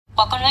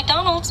Welcome to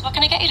McDonald's. What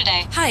can I get you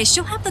today? Hi,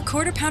 she'll have the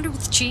quarter pounder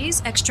with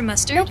cheese, extra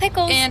mustard. No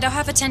pickles. And I'll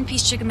have a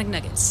 10-piece chicken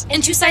McNuggets.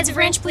 And 2 sides of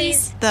ranch,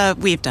 please. The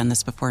we've done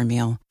this before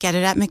meal. Get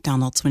it at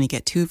McDonald's when you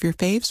get 2 of your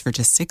faves for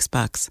just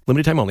 $6.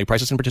 Limited time only.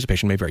 Prices and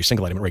participation may vary.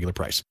 Single item at regular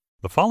price.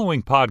 The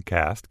following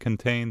podcast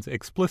contains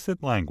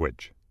explicit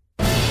language.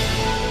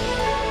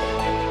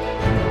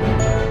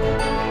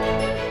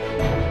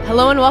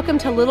 Hello and welcome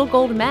to Little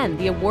Gold Men,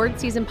 the award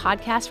season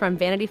podcast from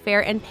Vanity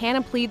Fair and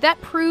Panoply that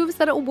proves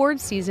that award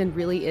season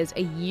really is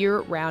a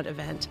year-round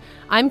event.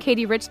 I'm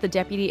Katie Rich, the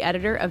deputy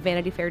editor of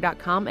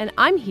VanityFair.com, and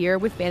I'm here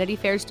with Vanity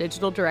Fair's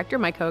digital director,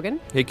 Mike Hogan.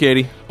 Hey,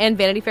 Katie. And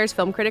Vanity Fair's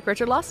film critic,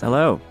 Richard Lawson.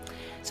 Hello.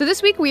 So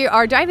this week we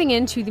are diving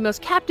into the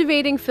most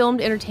captivating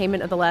filmed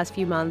entertainment of the last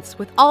few months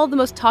with all of the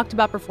most talked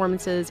about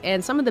performances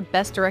and some of the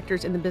best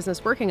directors in the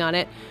business working on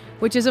it,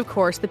 which is, of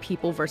course, The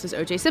People vs.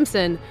 O.J.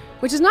 Simpson,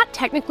 which is not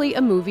technically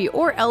a movie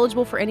or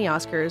eligible for any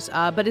Oscars,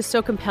 but is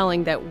so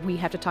compelling that we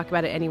have to talk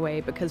about it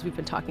anyway because we've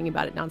been talking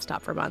about it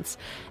nonstop for months.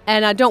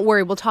 And don't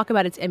worry, we'll talk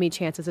about its Emmy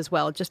chances as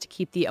well, just to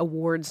keep the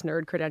awards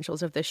nerd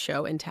credentials of this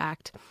show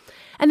intact.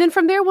 And then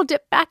from there, we'll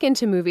dip back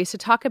into movies to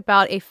talk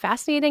about a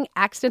fascinating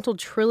accidental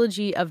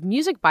trilogy of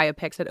music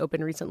biopics that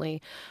opened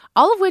recently,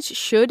 all of which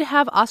should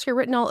have Oscar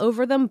written all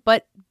over them,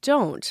 but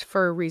don't,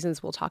 for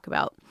reasons we'll talk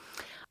about.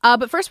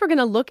 But first, we're going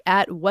to look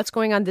at what's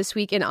going on this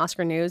week in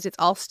Oscar news. It's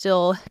all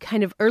still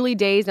kind of early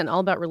days and all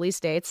about release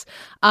dates.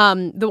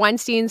 The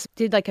Weinsteins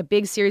did like a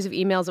big series of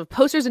emails of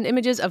posters and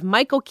images of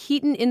Michael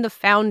Keaton in The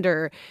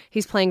Founder.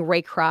 He's playing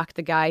Ray Kroc,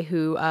 the guy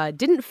who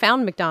didn't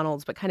found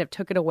McDonald's, but kind of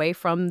took it away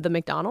from the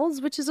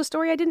McDonald's, which is a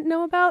story I didn't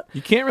know about.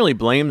 You can't really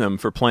blame them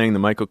for playing the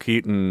Michael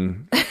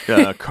Keaton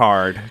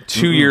card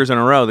 2 years in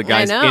a row. The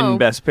guy's in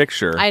Best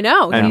Picture. I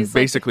know. And he's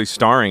basically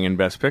starring in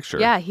Best Picture.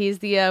 Yeah, he's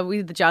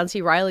the John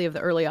C. Reilly of the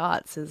early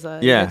aughts.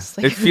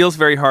 It feels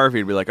very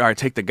Harvey to be like, all right,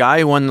 take the guy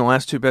who won the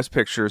last 2 Best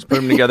Pictures, put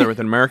him together with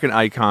an American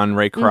icon,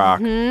 Ray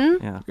Kroc,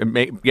 and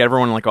get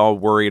everyone like all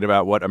worried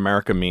about what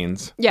America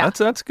means. Yeah,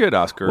 that's good,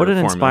 Oscar. What an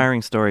formula.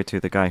 inspiring story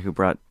to the guy who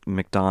brought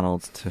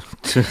McDonald's to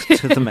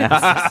the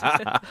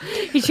masses.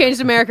 He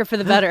changed America for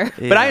the better.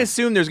 But I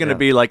assume there's going to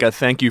be like a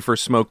thank you for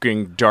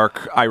smoking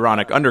dark,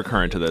 ironic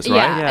undercurrent to this, right?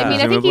 Yeah. I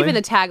mean, I think even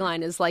the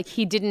tagline is like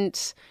he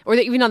didn't, or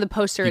even on the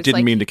poster, it's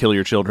didn't mean to kill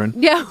your children.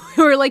 Yeah,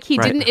 or like he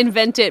didn't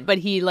invent it, but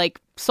he like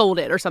sold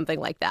it or something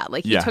like that.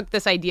 Like he took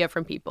this idea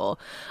from people.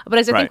 But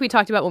as I think we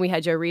talked about when we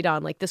had Joe Reed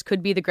on, like this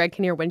could be the Greg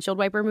Kinnear windshield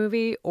wiper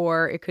movie,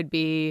 or it could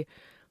be,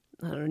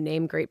 I don't know,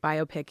 name great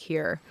biopic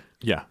here.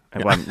 Yeah.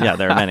 Well,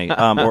 there are many.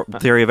 Or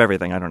Theory of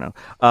Everything. I don't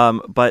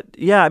know. But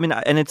yeah, I mean,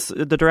 and it's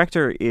the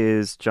director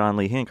is John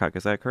Lee Hancock.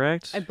 Is that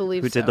correct? I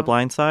believe Who so. did The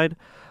Blind Side?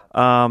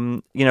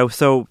 So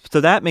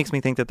that makes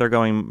me think that they're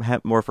going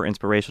more for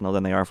inspirational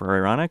than they are for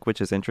ironic, which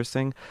is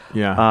interesting.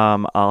 Yeah.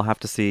 I'll have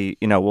to see.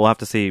 We'll have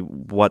to see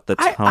what the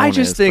tone is. I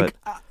just think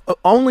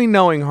only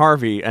knowing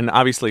Harvey, and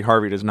obviously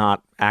Harvey does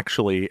not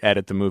actually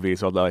edit the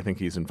movies, although I think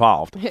he's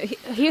involved.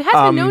 He has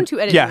been known to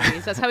edit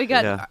movies. That's how he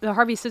got the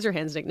Harvey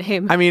Scissorhands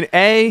nickname. I mean,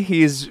 A,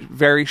 he's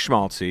very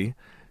schmaltzy.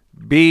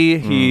 B,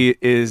 he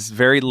is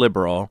very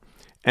liberal.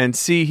 And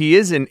C, he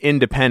is an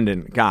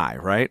independent guy,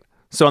 right?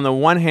 So on the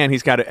one hand,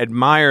 he's got to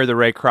admire the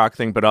Ray Kroc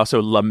thing, but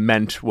also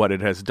lament what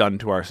it has done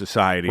to our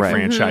society,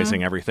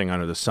 franchising everything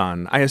under the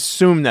sun. I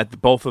assume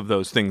that both of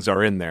those things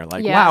are in there.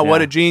 Like, wow,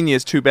 what a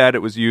genius. Too bad it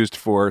was used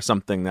for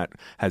something that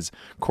has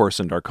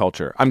coarsened our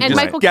culture. I'm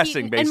just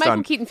guessing based on... And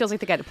Michael Keaton feels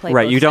like the guy to play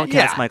Right, you don't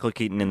sides. cast Michael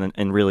Keaton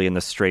in really in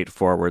the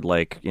straightforward,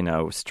 like,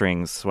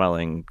 strings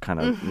swelling kind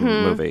of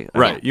movie.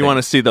 Right, you want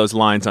to see those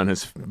lines on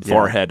his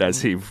forehead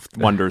as he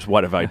wonders,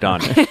 what have I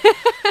done?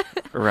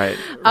 Right.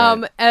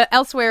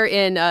 Elsewhere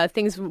in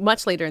things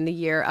much later in the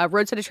year,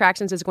 Roadside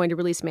Attractions is going to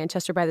release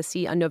Manchester by the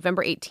Sea on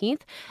November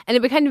 18th. And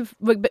it kind of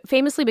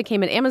famously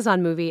became an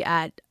Amazon movie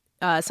at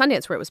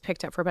Sundance, where it was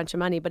picked up for a bunch of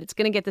money, but it's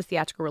going to get this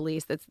theatrical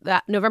release.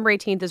 That November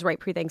 18th is right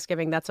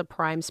pre-Thanksgiving. That's a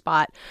prime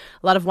spot.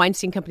 A lot of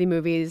Weinstein Company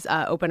movies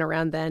open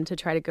around then to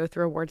try to go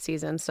through award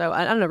season. So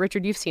I don't know,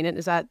 Richard, you've seen it.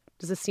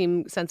 Does this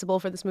seem sensible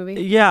for this movie?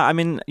 Yeah, I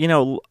mean,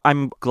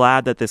 I'm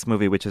glad that this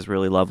movie, which is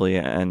really lovely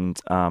and,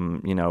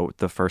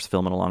 the first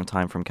film in a long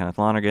time from Kenneth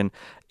Lonergan,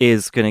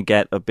 is going to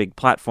get a big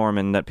platform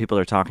and that people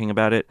are talking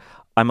about it.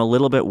 I'm a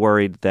little bit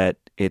worried that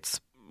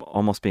it's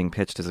almost being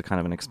pitched as a kind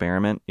of an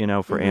experiment,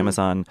 for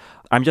Amazon.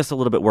 I'm just a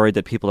little bit worried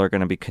that people are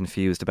going to be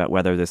confused about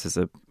whether this is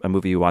a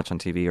movie you watch on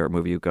TV or a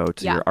movie you go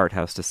to your art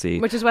house to see.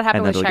 Which is what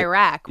happened with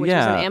Chirac, which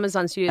was an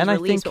Amazon Studios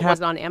release, but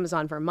wasn't on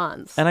Amazon for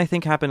months. And I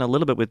think happened a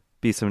little bit with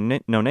Beasts of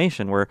No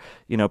Nation, where,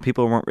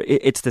 people weren't...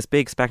 It's this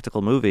big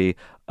spectacle movie,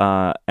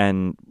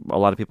 and a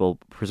lot of people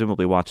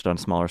presumably watched it on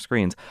smaller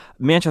screens.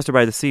 Manchester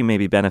by the Sea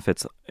maybe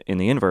benefits in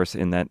the inverse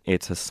in that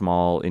it's a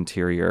small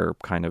interior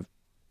kind of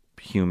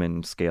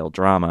human scale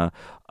drama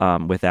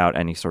without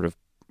any sort of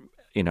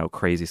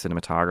crazy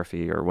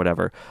cinematography or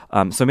whatever.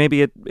 So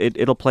maybe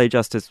it'll play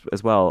just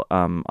as well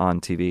on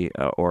TV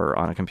or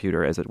on a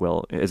computer as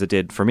it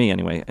did for me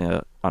anyway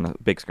on a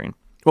big screen.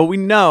 Well, we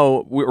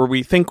know, or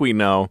we think we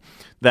know,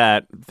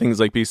 that things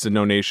like Beasts of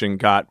No Nation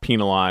got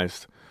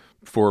penalized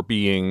for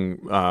being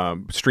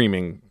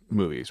streaming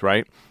movies,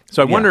 right?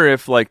 So I wonder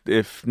if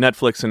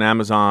Netflix and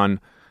Amazon,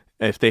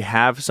 if they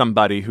have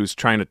somebody who's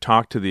trying to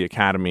talk to the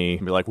Academy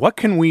and be like, what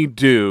can we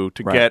do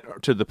to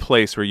get to the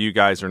place where you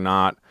guys are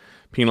not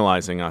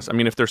penalizing us? I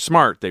mean, if they're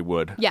smart, they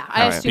would. Yeah,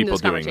 I assume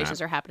those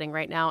conversations are happening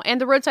right now.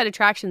 And the roadside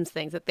attractions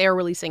things, that they're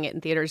releasing it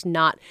in theaters,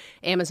 not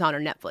Amazon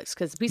or Netflix.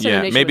 Because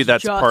maybe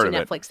that's just part a of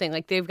it. Netflix thing.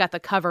 Like, they've got the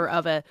cover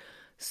of a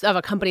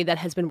company that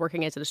has been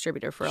working as a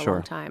distributor for a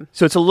long time.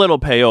 So it's a little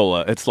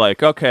payola. It's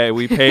like, okay,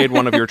 we paid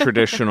one of your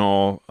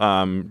traditional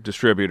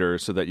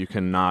distributors so that you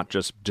cannot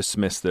just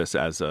dismiss this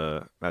as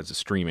a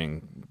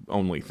streaming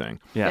only thing.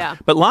 Yeah.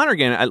 But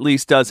Lonergan at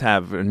least does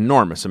have an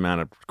enormous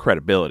amount of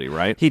credibility,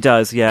 right? He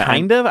does, yeah.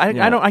 Kind of.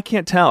 I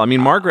can't tell. I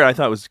mean, Margaret, I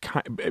thought was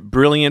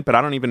brilliant, but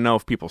I don't even know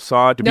if people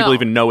saw it. Do people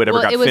even know it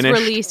ever got finished? It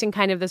was released in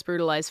kind of this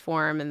brutalized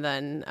form, and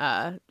then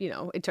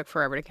it took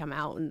forever to come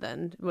out, and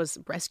then was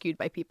rescued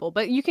by people.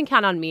 But you can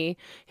count on me.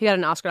 He got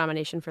an Oscar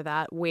nomination for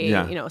that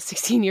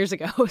 16 years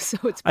ago. So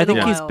it's been I think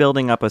a while. he's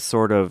building up a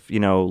sort of,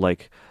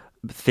 like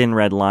Thin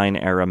Red Line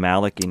era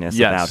Malikiness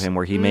about him,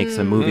 where he makes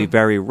a movie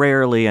very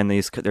rarely, and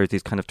there's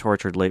these kind of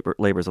tortured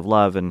labors of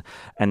love, and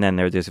then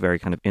there's these very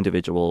kind of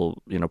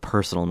individual,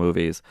 personal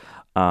movies.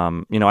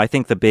 I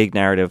think the big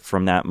narrative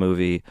from that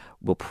movie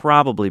will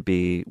probably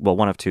be,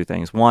 one of two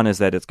things. One is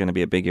that it's going to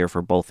be a big year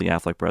for both the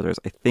Affleck brothers.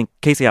 I think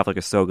Casey Affleck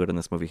is so good in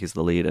this movie. He's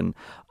the lead, and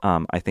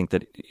I think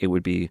that it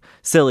would be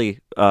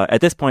silly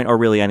at this point, or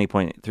really any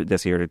point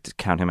this year, to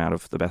count him out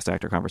of the Best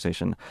Actor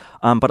conversation.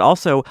 But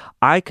also,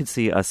 I could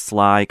see a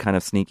sly kind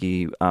of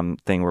sneaky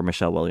thing where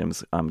Michelle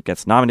Williams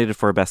gets nominated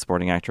for Best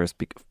Supporting Actress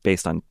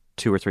based on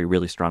 2 or 3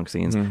 really strong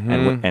scenes,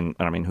 and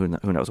I mean, who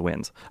knows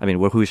wins? I mean,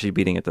 who is she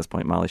beating at this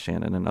point? Molly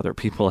Shannon and other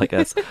people, I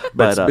guess.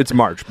 But it's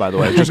March, by the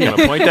way. I'm just going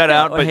to point that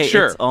out. But hey,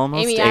 sure, it's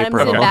almost Amy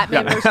April. Adams in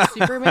Batman versus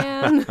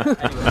Superman.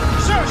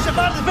 Sir, step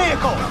out of the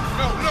vehicle.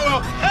 No,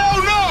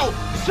 hell no!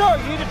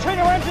 Sir, you need to turn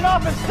your engine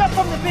off and step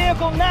from the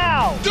vehicle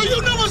now. Do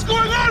you know what's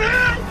going on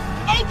here?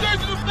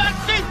 OJ's in the back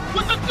seat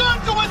with the gun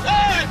to his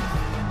head.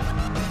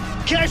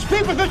 Can I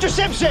speak with Mr.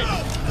 Simpson?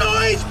 No,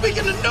 I ain't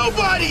speaking to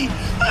nobody.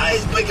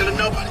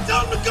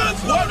 Tell him the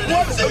gun's loaded.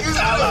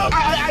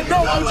 I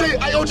know,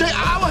 OJ.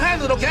 I will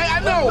handle it, okay? I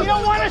know. We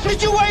don't want a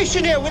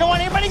situation here. We don't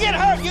want anybody to get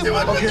hurt. You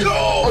okay.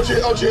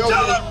 OJ.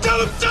 Tell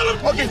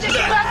him. Okay,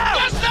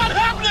 that's not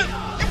happening.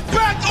 You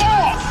back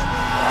off.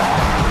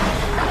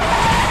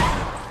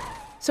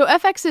 So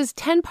FX's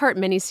 10-part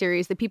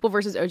miniseries, The People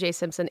vs. O.J.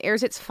 Simpson,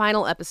 airs its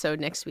final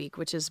episode next week,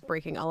 which is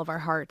breaking all of our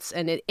hearts.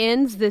 And it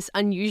ends this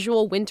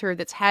unusual winter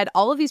that's had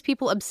all of these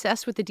people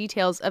obsessed with the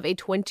details of a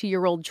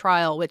 20-year-old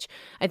trial, which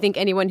I think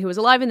anyone who was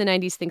alive in the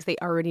 90s thinks they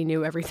already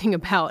knew everything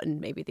about, and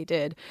maybe they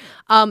did.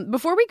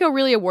 Before we go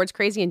really awards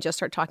crazy and just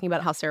start talking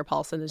about how Sarah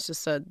Paulson is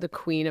just the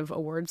queen of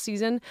awards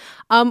season,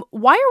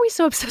 why are we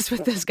so obsessed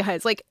with this,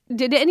 guys? Like,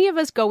 did any of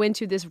us go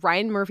into this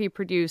Ryan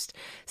Murphy-produced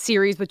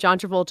series with John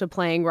Travolta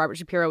playing Robert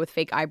Shapiro with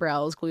fake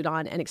eyebrows glued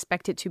on and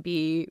expect it to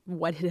be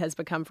what it has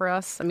become for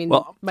us? I mean,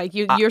 Mike,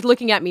 you're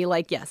looking at me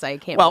like, yes, I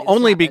can't. Well,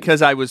 only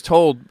because I was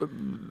told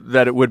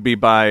that it would be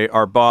by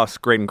our boss,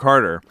 Graydon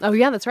Carter. Oh,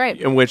 yeah, that's right.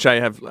 In which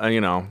I have,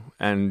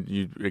 and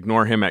you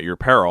ignore him at your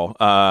peril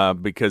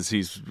because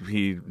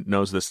he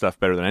knows this stuff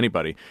better than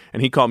anybody.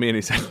 And he called me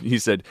and he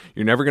said,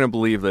 you're never going to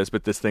believe this,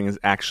 but this thing is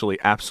actually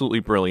absolutely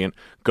brilliant.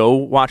 Go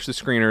watch the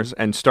screeners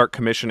and start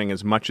commissioning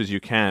as much as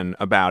you can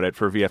about it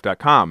for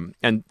VF.com.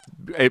 And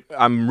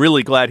I'm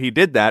really glad he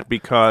did that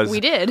because we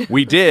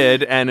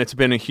did, and it's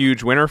been a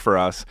huge winner for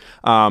us.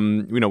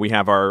 We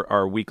have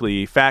our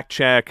weekly fact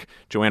check.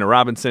 Joanna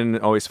Robinson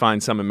always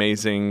finds some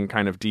amazing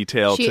kind of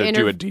detail to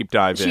do a deep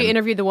dive in. She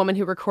interviewed the woman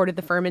who recorded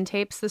the Furman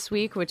tapes this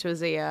week, which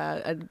was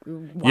a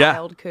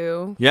wild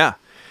coup. Yeah.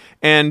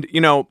 And,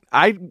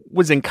 I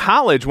was in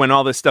college when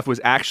all this stuff was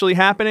actually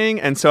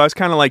happening. And so I was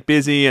kind of like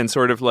busy and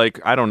sort of like,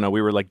 I don't know,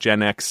 we were like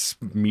Gen X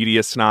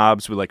media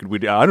snobs. I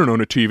don't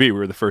own a TV. We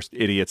were the first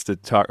idiots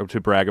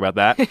to brag about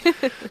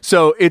that.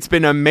 So it's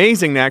been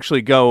amazing to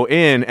actually go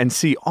in and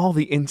see all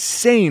the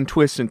insane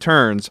twists and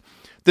turns.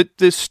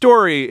 The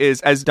story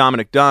is, as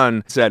Dominic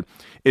Dunn said,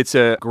 it's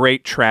a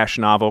great trash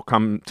novel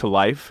come to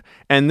life.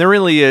 And there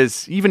really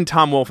is, even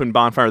Tom Wolfe in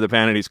Bonfire of the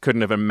Vanities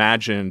couldn't have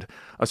imagined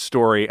a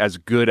story as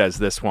good as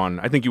this one.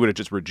 I think you would have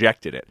just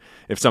rejected it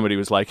if somebody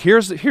was like,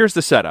 here's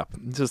the setup.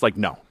 It's just like,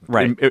 no.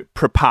 Right.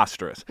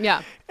 Preposterous.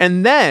 Yeah.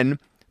 And then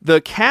the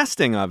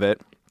casting of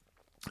it,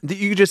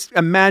 you just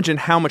imagine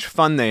how much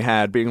fun they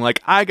had being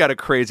like, I got a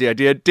crazy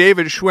idea.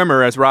 David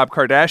Schwimmer as Rob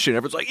Kardashian.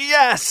 Everyone's like,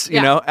 yes!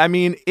 I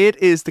mean,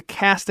 the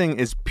casting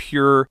is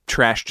pure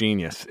trash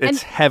genius.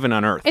 It's heaven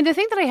on earth. And the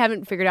thing that I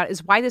haven't figured out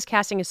is why this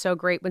casting is so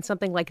great when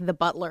something like The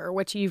Butler,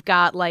 which you've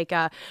got like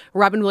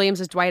Robin Williams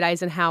as Dwight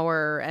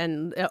Eisenhower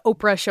and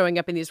Oprah showing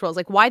up in these roles,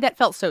 like why that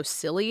felt so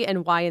silly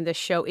and why in this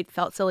show it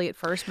felt silly at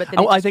first, but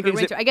then I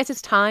guess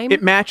it's time.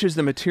 It matches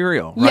the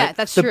material, right? Yeah,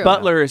 that's true. The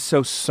Butler is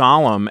so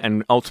solemn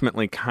and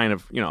ultimately kind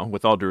of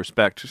with all due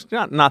respect, just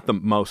not the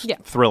most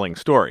thrilling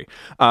story.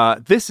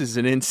 This is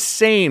an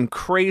insane,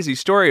 crazy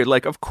story.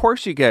 Like, of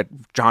course you get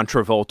John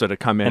Travolta to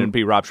come in and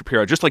be Rob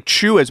Shapiro. Just like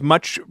chew as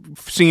much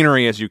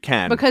scenery as you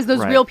can. Because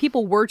those real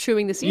people were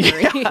chewing the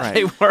scenery. Yeah,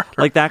 they were.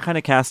 Like, that kind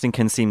of casting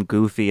can seem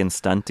goofy and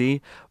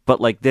stunty, but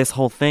like this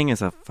whole thing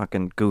is a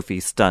fucking goofy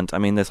stunt. I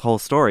mean, this whole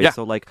story.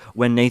 So like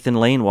when Nathan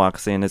Lane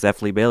walks in as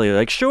F. Lee Bailey, you're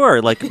like,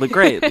 sure, like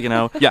great,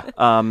 and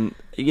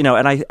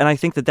I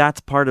think that's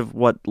part of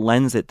what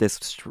lends it this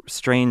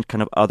strange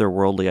kind of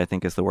otherworldly, I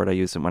think is the word I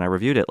used when I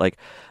reviewed it, like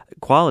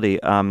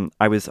quality.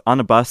 I was on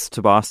a bus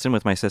to Boston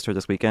with my sister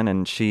this weekend,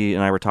 and she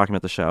and I were talking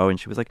about the show, and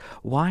she was like,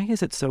 "Why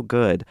is it so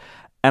good?"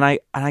 And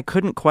I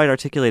couldn't quite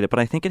articulate it, but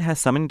I think it has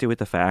something to do with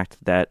the fact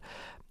that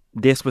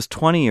this was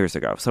 20 years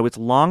ago. So it's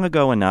long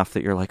ago enough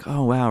that you're like,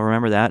 oh, wow,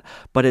 remember that?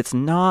 But it's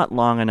not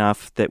long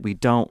enough that we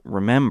don't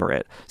remember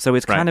it. So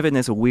it's kind of in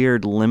this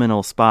weird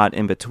liminal spot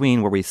in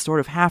between where we sort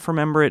of half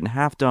remember it and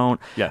half don't.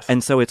 Yes.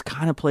 And so it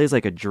kind of plays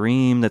like a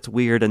dream that's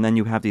weird. And then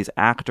you have these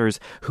actors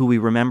who we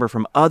remember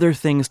from other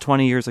things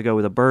 20 years ago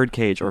with A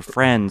Birdcage or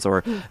Friends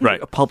or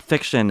Pulp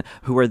Fiction,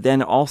 who are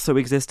then also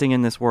existing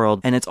in this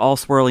world. And it's all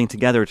swirling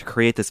together to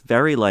create this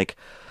very, like,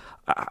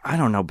 I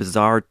don't know,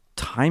 bizarre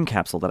time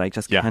capsule that I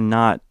just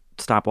cannot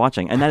stop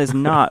watching. And that is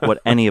not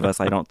what any of us,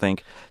 I don't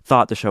think,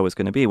 thought the show was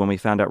going to be when we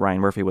found out Ryan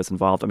Murphy was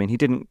involved. I mean, he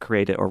didn't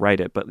create it or write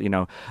it, but, his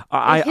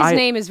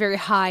name is very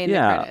high in the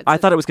credits. I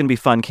thought it was going to be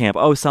fun camp.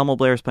 Oh, Selma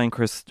Blair's playing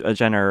Kris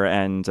Jenner,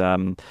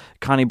 and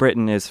Connie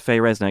Britton is Faye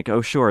Resnick.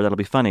 Oh, sure, that'll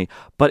be funny.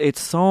 But it's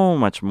so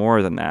much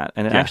more than that,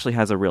 and it actually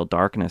has a real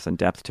darkness and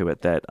depth to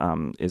it that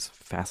is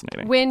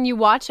fascinating. When you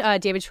watch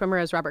David Schwimmer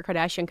as Robert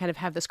Kardashian kind of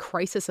have this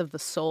crisis of the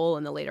soul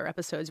in the later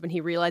episodes, when he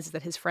realizes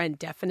that his friend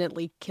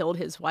definitely killed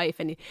his wife,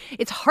 and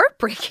it's heartbreaking.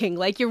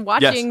 Like, you're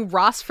watching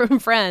Ross from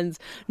Friends,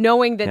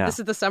 knowing that this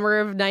is the summer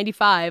of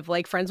 '95.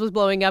 Like, Friends was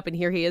blowing up, and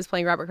here he is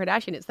playing Robert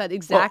Kardashian. It's that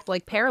exact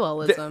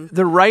parallelism.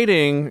 The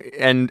writing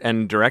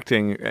and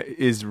directing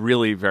is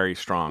really very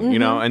strong,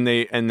 and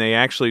they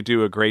actually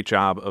do a great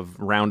job of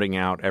rounding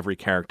out every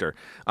character.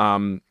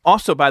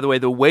 Also, by the way,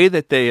 the way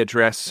that they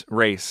address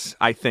race,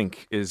 I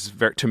think, is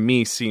to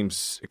me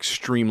seems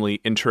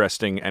extremely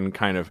interesting and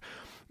kind of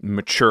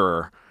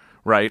mature.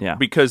 Right? Yeah.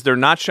 Because they're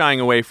not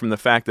shying away from the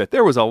fact that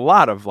there was a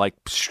lot of like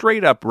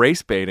straight up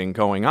race baiting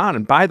going on.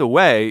 And by the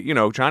way,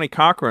 Johnny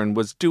Cochran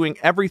was doing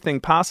everything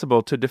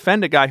possible to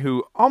defend a guy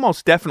who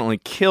almost definitely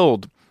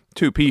killed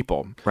two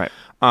people. Right.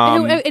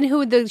 And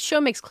who the show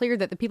makes clear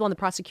that the people in the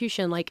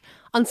prosecution, like,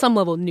 on some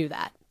level knew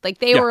that. Like,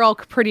 they were all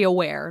pretty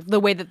aware,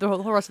 the way that the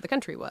whole rest of the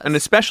country was. And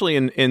especially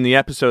in the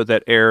episode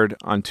that aired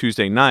on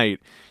Tuesday night,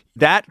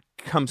 that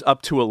comes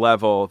up to a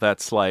level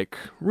that's like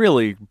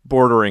really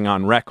bordering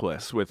on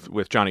reckless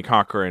with Johnny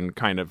Cochran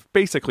kind of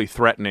basically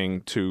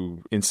threatening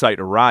to incite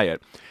a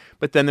riot.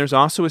 But then there's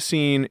also a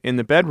scene in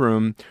the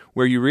bedroom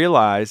where you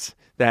realize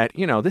that,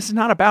 this is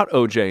not about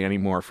OJ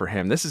anymore for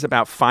him. This is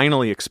about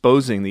finally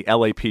exposing the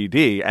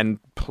LAPD and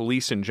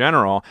police in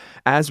general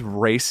as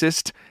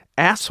racist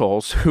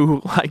assholes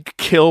who like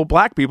kill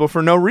black people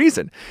for no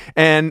reason.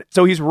 And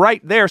so he's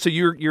right there. So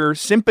your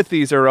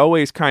sympathies are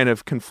always kind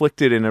of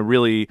conflicted in a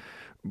really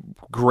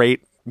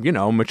great,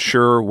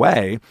 mature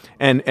way.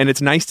 And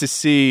it's nice to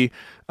see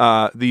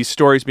these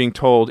stories being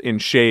told in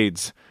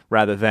shades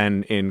rather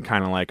than in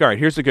kind of like, all right,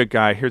 here's the good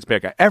guy, here's the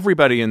bad guy.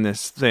 Everybody in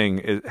this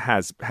thing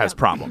has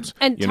problems.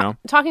 And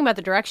talking about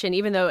the direction,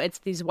 even though it's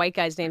these white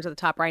guys' names at the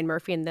top, Ryan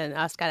Murphy and then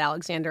Scott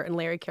Alexander and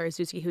Larry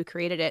Karaszewski, who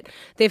created it,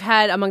 they've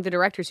had among the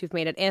directors who've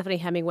made it Anthony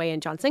Hemingway and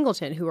John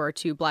Singleton, who are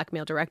two black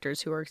male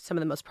directors who are some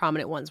of the most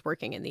prominent ones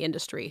working in the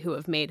industry, who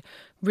have made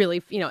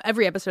really,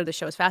 every episode of the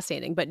show is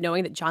fascinating. But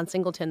knowing that John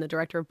Singleton, the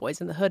director of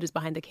Boys in the Hood, is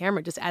behind the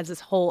camera just adds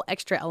this whole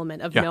extra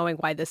element of knowing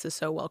why this is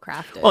so well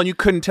crafted. Well, and you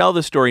couldn't tell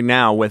the story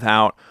now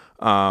without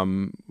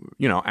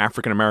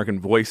African-American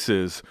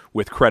voices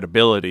with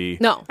credibility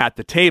at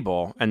the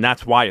table, and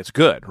that's why it's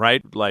good,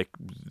 right? Like,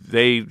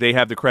 they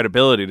have the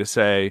credibility to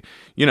say,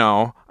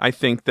 I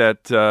think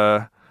that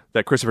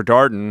Christopher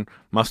Darden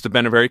must have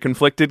been a very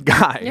conflicted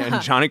guy,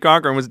 and Johnny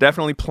Cochran was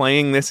definitely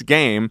playing this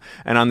game,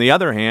 and on the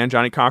other hand,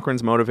 Johnny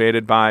Cochran's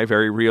motivated by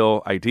very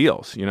real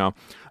ideals,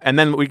 And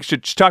then we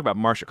should talk about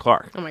Marcia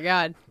Clark. Oh my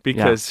God.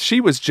 Because she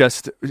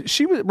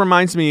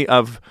reminds me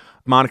of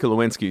Monica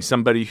Lewinsky,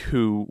 somebody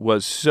who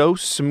was so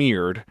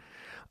smeared,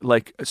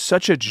 like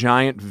such a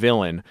giant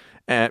villain.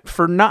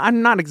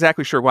 I'm not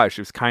exactly sure why.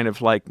 She was kind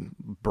of like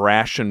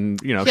brash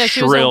and shrill.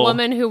 She was a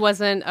woman who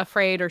wasn't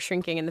afraid or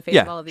shrinking in the face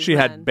of all of these she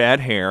men. had bad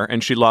hair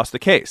and she lost the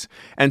case,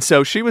 and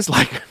so she was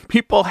like,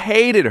 people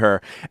hated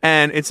her,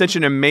 and it's such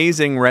an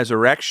amazing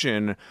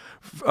resurrection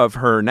of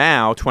her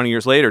now, 20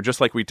 years later,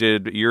 just like we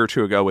did a year or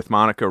two ago with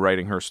Monica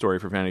writing her story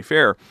for Vanity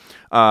Fair,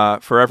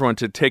 for everyone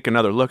to take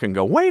another look and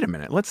go, wait a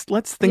minute,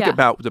 let's think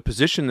about the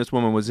position this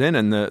woman was in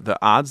and the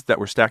odds that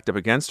were stacked up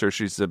against her.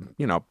 She's a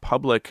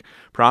public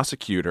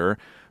prosecutor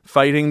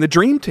fighting the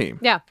dream team.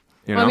 Yeah.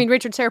 Well, I mean,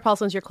 Richard Sarah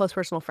Paulson's your close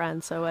personal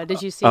friend, so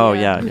did you see? Oh,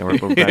 yeah,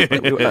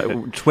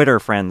 we're Twitter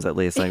friends at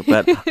least. I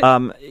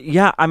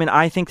mean,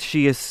 I think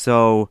she is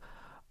so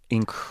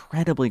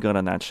incredibly good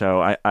on that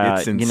show.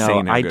 It's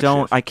insane how good she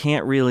is. I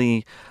can't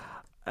really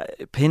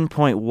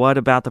pinpoint what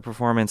about the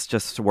performance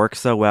just works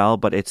so well,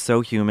 but it's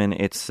so human.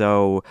 It's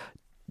so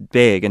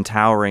big and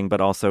towering,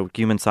 but also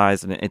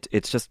human-sized, and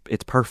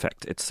it's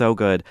perfect. It's so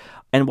good.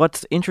 And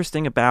what's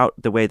interesting about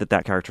the way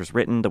that character's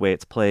written, the way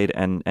it's played,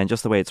 and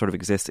just the way it sort of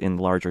exists in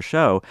the larger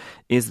show,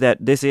 is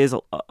that this is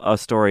a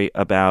story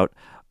about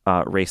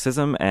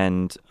racism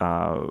and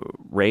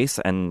race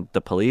and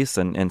the police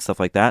and stuff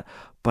like that.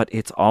 But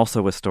it's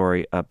also a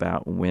story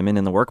about women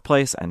in the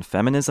workplace and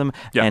feminism,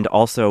 and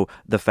also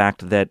the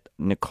fact that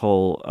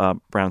Nicole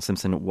Brown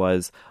Simpson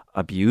was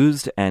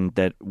abused and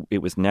that it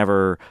was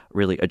never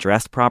really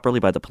addressed properly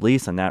by the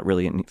police, and that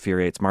really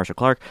infuriates Marcia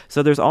Clark.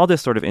 So there's all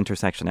this sort of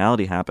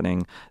intersectionality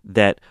happening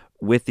that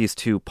with these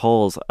two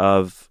poles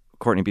of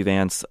Courtney B.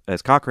 Vance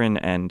as Cochran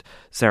and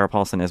Sarah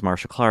Paulson as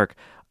Marcia Clark,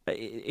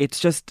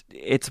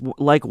 it's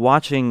like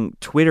watching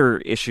Twitter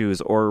issues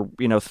or,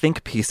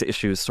 think piece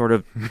issues sort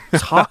of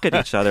talk at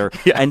each other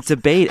and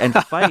debate and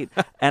fight.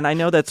 And I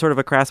know that's sort of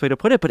a crass way to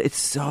put it, but it's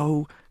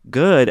so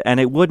good. And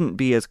it wouldn't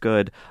be as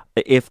good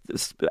if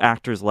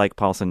actors like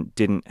Paulson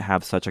didn't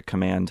have such a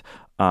command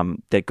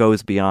that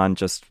goes beyond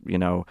just,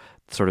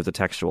 sort of the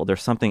textual.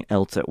 There's something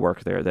else at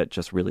work there that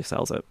just really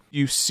sells it.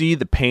 You see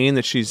the pain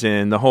that she's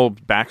in, the whole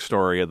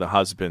backstory of the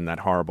husband, that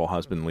horrible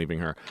husband leaving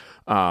her.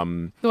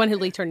 The one who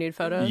leaked her nude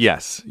photos?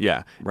 Yes,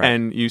 yeah. Right.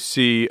 And you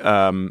see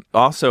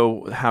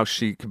also how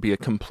she could be a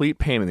complete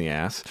pain in the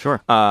ass.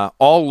 Sure.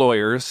 All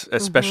lawyers,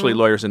 especially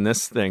lawyers in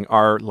this thing,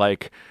 are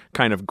like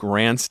kind of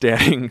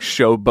grandstanding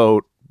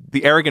showboat,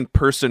 the arrogant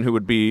person who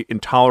would be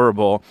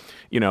intolerable,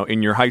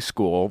 in your high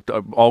school,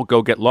 all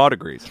go get law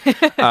degrees,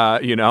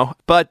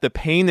 But the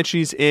pain that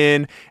she's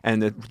in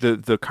and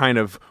the kind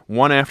of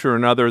one after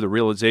another, the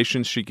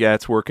realizations she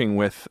gets working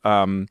with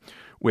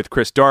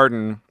Chris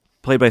Darden,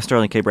 played by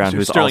Sterling K. Brown,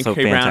 who's Sterling also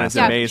K. Brown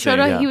fantastic. is amazing.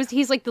 Shota,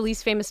 he's like the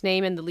least famous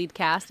name in the lead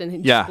cast, and he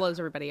just blows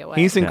everybody away.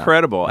 He's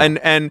incredible,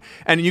 and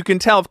you can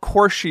tell, of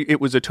course, it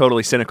was a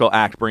totally cynical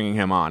act bringing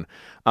him on.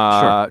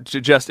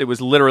 It was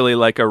literally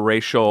like a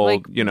racial,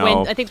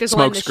 I think there's a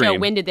line in the show,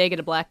 when did they get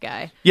a black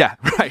guy? Yeah,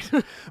 right.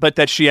 But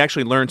that she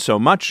actually learned so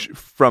much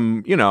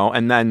from,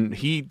 and then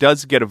he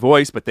does get a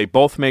voice, but they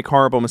both make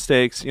horrible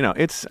mistakes.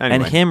 It's anyway.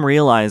 And him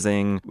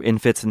realizing in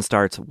fits and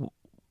starts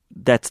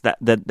that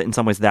in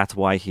some ways that's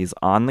why he's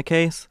on the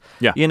case.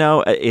 Yeah.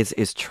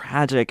 Is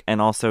tragic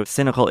and also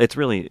cynical. It's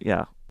really,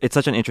 it's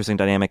such an interesting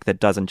dynamic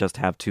that doesn't just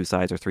have two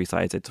sides or three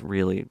sides. It's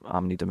really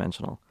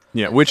omnidimensional.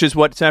 Yeah, which is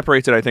what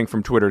separates it, I think,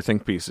 from Twitter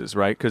think pieces,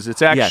 right? Because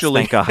it's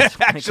actually, yes, thank God. It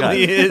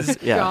actually is.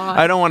 Yeah.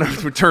 I don't want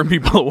to turn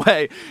people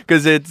away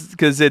because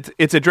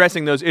it's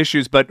addressing those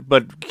issues, but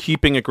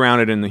keeping it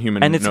grounded in the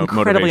human and it's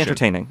incredibly motivation.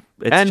 Entertaining.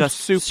 It's and just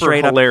super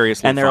straight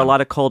hilariously up, and there are fun. a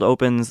lot of cold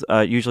opens.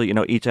 Usually,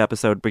 each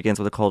episode begins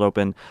with a cold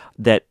open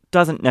that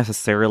doesn't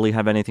necessarily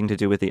have anything to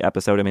do with the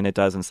episode. I mean, it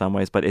does in some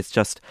ways, but it's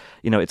just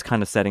it's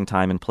kind of setting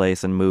time and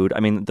place and mood. I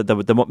mean,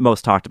 the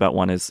most talked about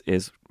one is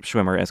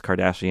Schwimmer as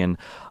Kardashian,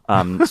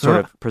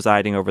 sort of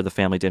presiding over the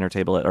family dinner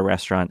table at a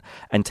restaurant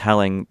and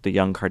telling the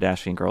young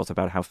Kardashian girls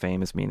about how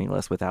fame is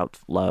meaningless without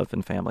love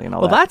and family and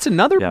all that. Well, that's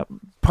another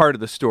part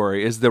of the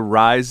story is the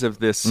rise of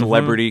this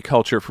celebrity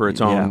culture for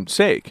its own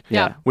sake,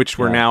 which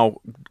we're now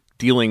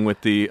dealing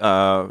with the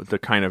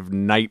kind of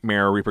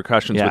nightmare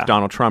repercussions with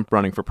Donald Trump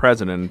running for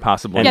president and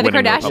possibly the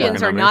winning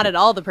Kardashians are not at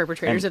all the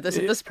perpetrators of this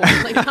at this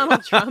point. Like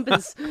Donald Trump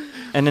is.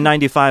 And in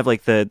 '95,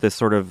 like the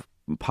sort of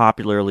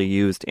popularly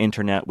used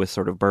internet was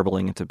sort of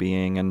burbling into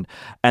being,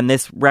 and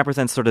this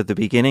represents sort of the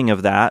beginning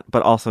of that,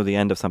 but also the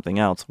end of something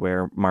else,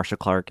 where Marcia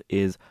Clark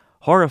is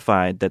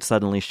horrified that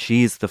suddenly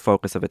she's the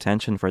focus of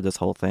attention for this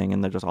whole thing,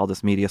 and there's just all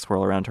this media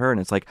swirl around her, and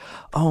it's like,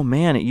 oh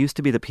man, it used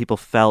to be that people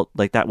felt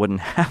like that wouldn't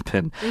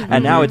happen,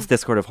 and now it's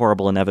this sort of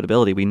horrible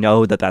inevitability. We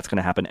know that that's going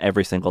to happen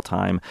every single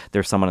time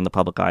there's someone in the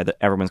public eye that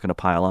everyone's going to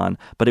pile on,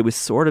 but it was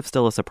sort of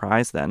still a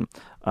surprise then.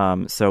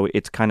 So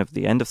it's kind of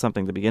the end of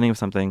something, the beginning of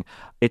something.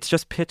 It's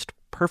just pitched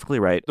perfectly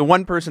right. The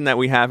one person that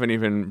we haven't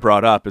even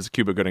brought up is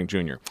Cuba Gooding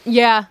Jr.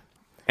 Yeah.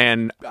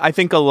 And I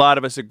think a lot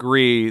of us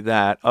agree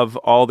that of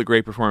all the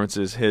great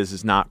performances, his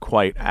is not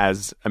quite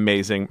as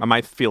amazing.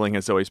 My feeling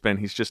has always been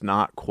he's just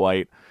not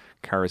quite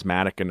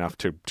charismatic enough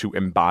to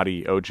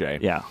embody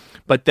OJ. Yeah.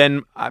 But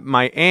then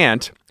my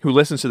aunt, who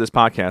listens to this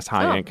podcast,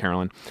 hi, Aunt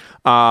Carolyn,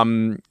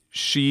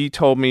 she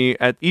told me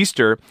at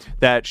Easter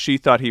that she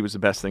thought he was the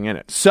best thing in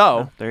it.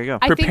 So there you go.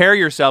 Prepare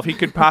yourself. He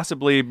could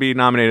possibly be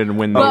nominated and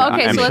win the Well,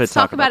 okay, Emmy. so let's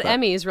talk about that.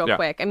 Emmys real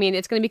quick. I mean,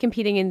 it's going to be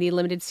competing in the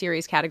limited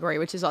series category,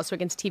 which is also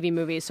against TV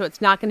movies. So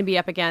it's not going to be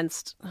up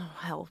against,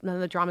 none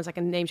of the dramas I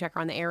can name check are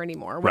on the air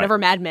anymore. Whatever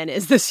Mad Men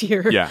is this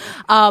year. Yeah.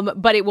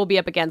 But it will be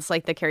up against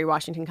like the Kerry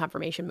Washington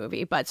confirmation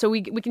movie. But so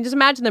we can just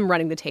imagine them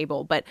running the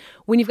table. But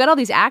when you've got all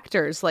these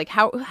actors, like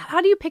how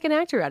do you pick an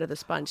actor out of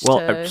this bunch? Well,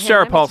 to hand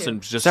Sarah Emmy to?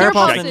 Paulson's just Sarah a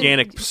Paulson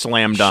gigantic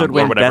slam dunk should or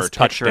win whatever Best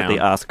Picture touchdown. at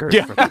the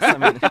Oscars for this. I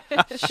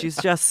mean, she's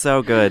just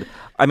so good.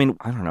 I mean,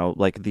 I don't know,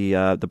 like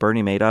the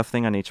Bernie Madoff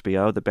thing on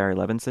HBO that Barry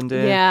Levinson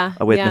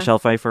did, with Michelle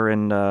Pfeiffer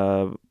and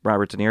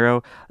Robert De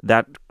Niro.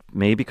 That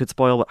maybe could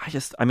spoil. But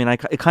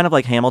it kind of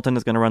like Hamilton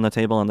is going to run the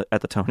table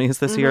at the Tonys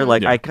this year.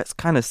 Like, I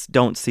kind of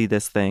don't see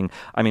this thing.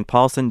 I mean,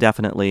 Paulson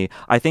definitely.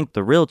 I think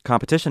the real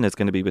competition is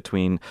going to be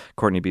between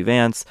Courtney B.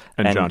 Vance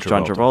and John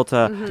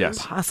Travolta.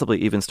 Yes. Possibly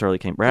even Sterling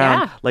K.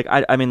 Brown. Yeah. Like,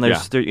 I mean,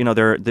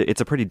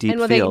 it's a pretty deep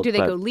field. Do they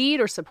go lead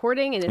or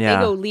supporting? And if they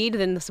go lead,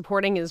 then the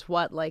supporting is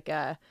what, like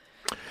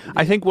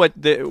I think what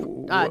they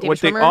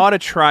ought to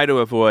try to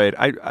avoid,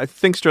 I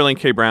think Sterling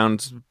K.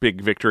 Brown's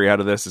big victory out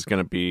of this is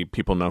going to be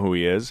people know who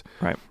he is.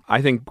 Right.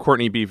 I think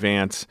Courtney B.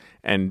 Vance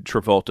and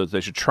Travolta, they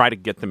should try to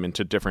get them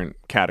into different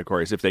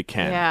categories if they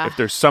can. Yeah. If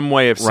there's some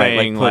way of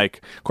saying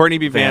like Courtney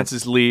B. Vance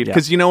is lead,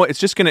 because you know what, it's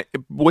just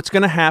what's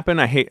going to happen.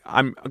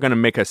 I'm going to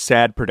make a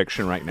sad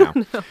prediction right now.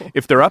 No.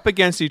 If they're up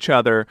against each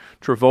other,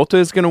 Travolta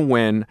is going to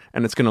win,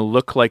 and it's going to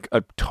look like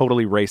a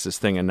totally racist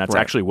thing, and that's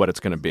actually what it's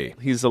going to be.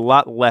 He's a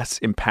lot less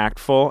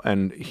impactful,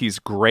 and he's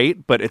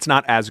great, but it's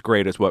not as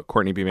great as what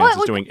Courtney B. Vance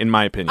is doing, in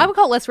my opinion. I would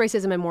call it less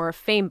racism and more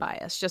fame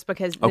bias, just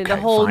because the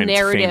whole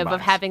narrative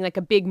of having like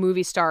a big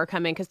movie star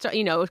coming, because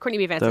Courtney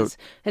B. Vance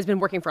has been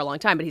working for a long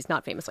time, but he's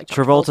not famous like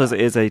Travolta's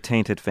is a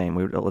tainted fame.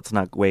 Let's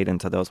not wade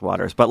into those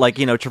waters. But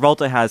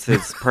Travolta has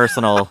his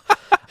personal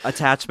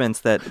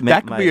attachments that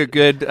could be a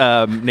good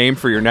name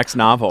for your next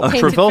novel.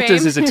 Tainted Travolta's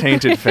fame. is a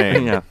tainted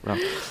fame. Yeah.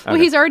 Well,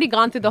 he's already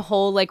gone through the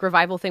whole like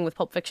revival thing with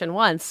Pulp Fiction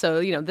once, so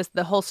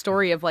the whole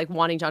story of like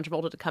wanting John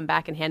Travolta to come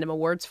back and hand him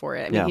awards for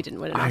it. I mean, he didn't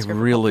win an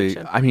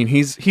Oscar.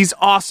 He's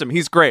awesome.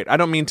 He's great. I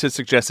don't mean to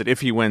suggest that if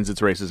he wins,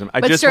 it's racism.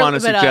 I just want to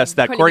suggest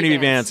that Courtney B.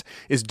 Vance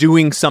is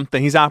doing something.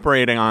 He's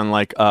operating on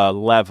like a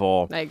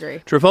level. I agree.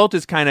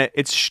 Travolta's kind of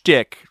it's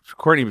shtick.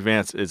 Courtney B.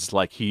 Vance is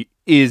like he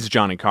is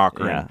Johnny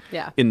Cochran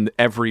in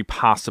every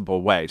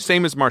possible way.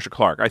 Same as Marcia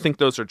Clark. I think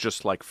those are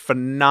just like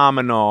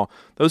phenomenal.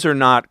 Those are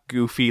not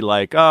goofy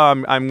like,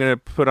 I'm going to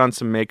put on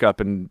some makeup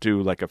and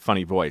do like a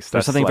funny voice.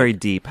 There's something very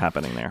deep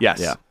happening there. Yes.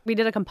 Yeah. We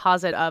did a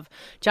composite of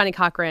Johnny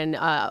Cochran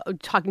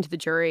talking to the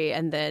jury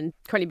and then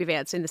Courtney B.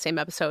 Vance in the same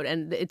episode,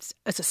 and it's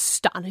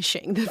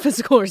astonishing, the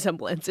physical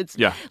resemblance. It's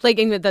like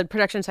the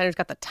production designer's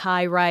got the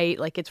tie right.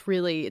 Like it's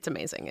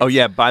amazing.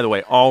 By the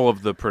way, all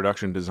of the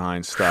production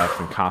design stuff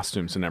and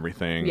costumes and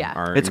everything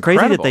are it's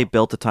incredible. crazy that they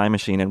built a time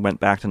machine and went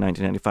back to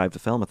 1995 to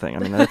film a thing. I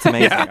mean, that's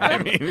amazing.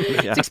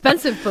 It's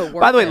expensive, but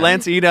worth By the way, it.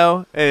 Lance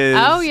Ito is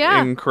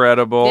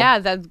incredible. Yeah,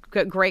 that's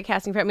great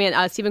casting for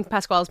him. Stephen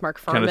Pasquale as Mark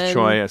Furman. Kenneth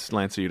Choi as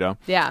Lance Ito.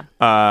 Yeah.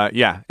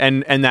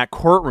 And that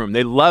courtroom,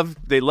 they love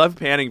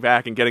panning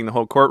back and getting the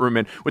whole courtroom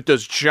in with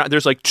those.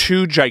 There's like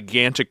two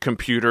gigantic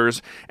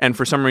computers, and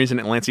for some reason,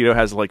 Lance Ito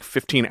has like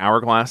 15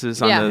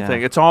 hourglasses on the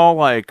thing. It's all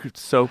like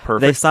so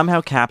perfect. They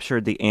somehow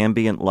captured the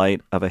ambient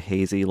light of a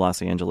hazy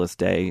Los Angeles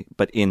day,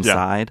 but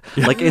inside,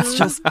 like it's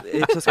just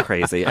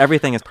crazy.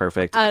 Everything is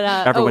perfect.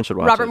 Everyone should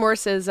watch Robert it.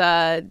 Morse is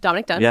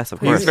Dominic Dunn. Yes, of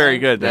course. He's very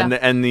good, Yeah.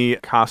 and the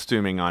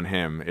costuming on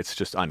him, it's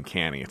just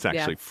uncanny. It's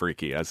actually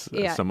freaky as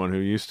someone who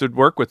used to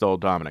work with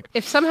old Dominic.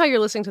 If somehow you're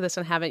listening to this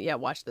and haven't yet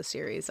watched the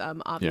series,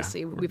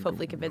 obviously we've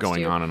hopefully convinced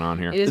going you. on and on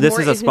here. This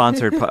is a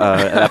sponsored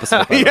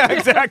episode. Yeah,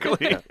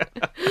 exactly.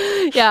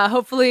 Yeah,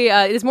 hopefully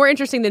it is more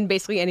interesting than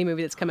basically any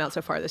movie that's come out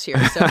so far this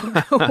year. So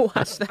go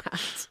watch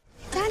that.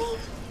 Daddy,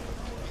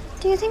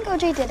 do you think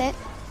OJ did it?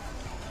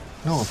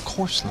 No, of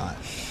course not.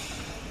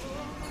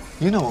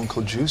 You know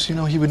Uncle Juice. You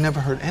know he would never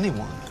hurt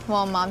anyone.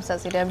 Well, Mom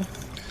says he did.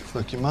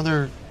 Look, your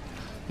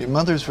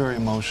mother's very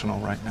emotional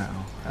right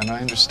now, and I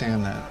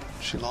understand that.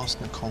 She lost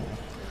Nicole.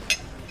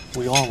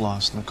 We all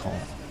lost Nicole.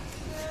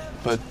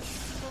 But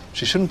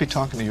she shouldn't be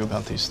talking to you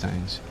about these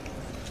things.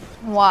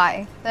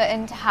 Why? The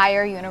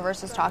entire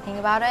universe is talking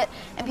about it,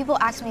 and people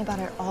ask me about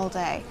it all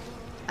day.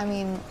 I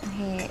mean,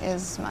 he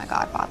is my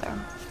godfather.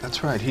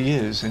 That's right, he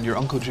is, and your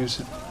Uncle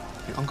Juice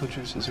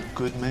is a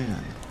good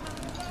man.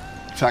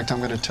 In fact, I'm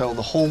going to tell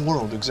the whole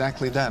world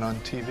exactly that on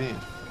TV.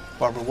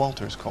 Barbara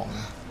Walters called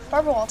me.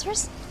 Barbara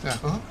Walters?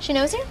 Yeah, She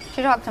knows you?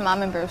 She talked to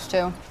Mom and Bruce,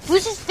 too.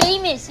 Bruce is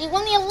famous. He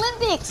won the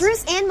Olympics.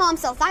 Bruce and Mom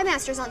sell Thigh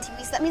Masters on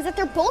TV, so that means that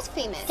they're both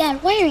famous.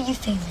 Dad, why are you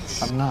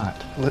famous? I'm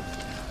not.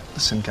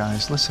 Listen,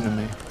 guys, listen to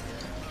me.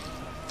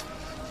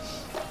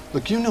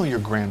 Look, you know your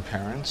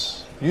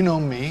grandparents. You know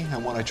me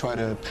and what I try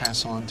to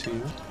pass on to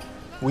you.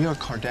 We are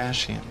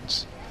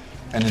Kardashians.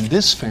 And in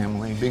this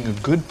family, being a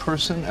good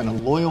person and a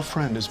loyal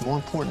friend is more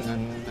important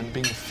than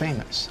being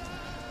famous.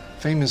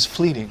 Fame is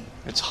fleeting.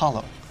 It's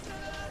hollow.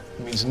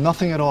 It means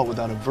nothing at all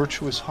without a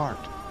virtuous heart.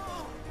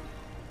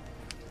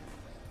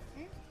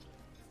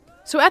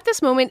 So at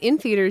this moment in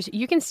theaters,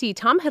 you can see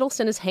Tom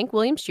Hiddleston as Hank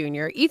Williams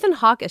Jr., Ethan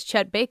Hawke as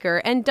Chet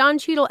Baker, and Don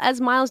Cheadle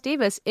as Miles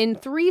Davis in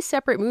 3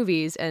 separate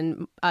movies.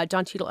 And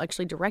Don Cheadle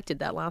actually directed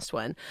that last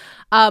one.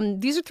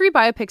 These are 3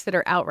 biopics that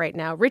are out right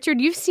now. Richard,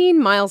 you've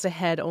seen Miles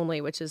Ahead only,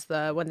 which is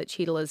the one that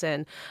Cheadle is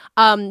in.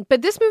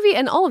 But this movie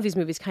and all of these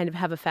movies kind of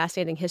have a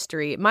fascinating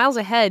history. Miles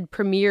Ahead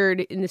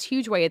premiered in this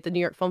huge way at the New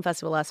York Film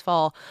Festival last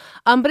fall.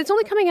 But it's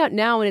only coming out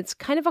now, and it's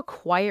kind of a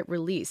quiet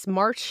release.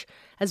 March,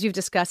 as we've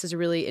discussed, is a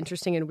really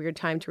interesting and weird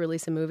time to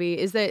release a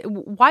movie.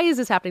 Why is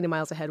this happening to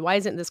Miles Ahead? Why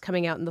isn't this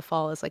coming out in the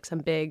fall as like some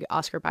big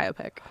Oscar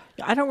biopic?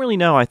 I don't really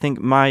know. I think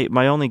my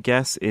only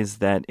guess is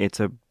that it's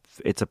a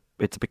it's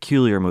a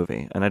peculiar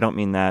movie, and I don't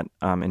mean that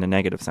in a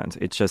negative sense.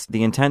 It's just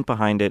the intent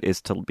behind it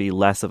is to be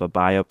less of a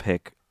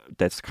biopic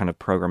that's kind of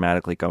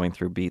programmatically going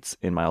through beats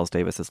in Miles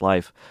Davis's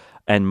life,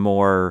 and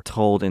more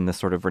told in the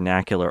sort of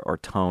vernacular or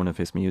tone of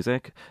his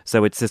music.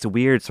 So it's this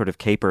weird sort of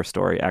caper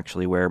story,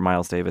 actually, where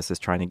Miles Davis is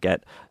trying to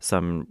get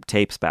some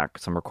tapes back,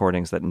 some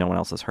recordings that no one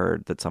else has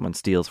heard, that someone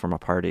steals from a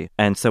party.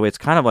 And so it's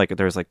kind of like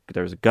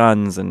there's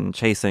guns and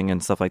chasing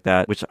and stuff like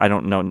that, which I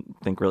don't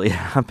think really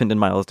happened in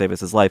Miles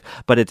Davis's life.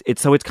 But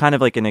it's kind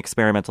of like an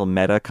experimental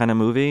meta kind of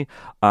movie.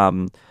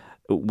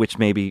 Which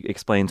maybe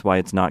explains why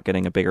it's not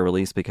getting a bigger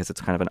release, because it's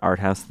kind of an art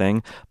house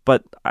thing.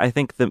 But I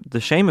think the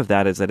shame of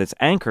that is that it's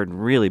anchored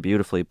really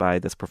beautifully by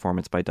this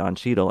performance by Don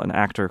Cheadle, an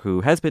actor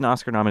who has been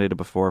Oscar nominated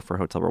before for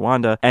Hotel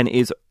Rwanda and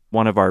is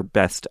one of our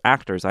best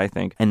actors, I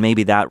think. And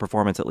maybe that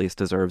performance at least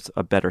deserves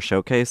a better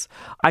showcase.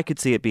 I could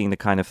see it being the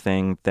kind of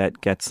thing that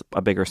gets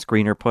a bigger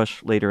screener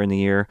push later in the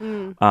year.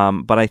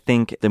 But I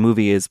think the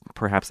movie is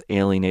perhaps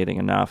alienating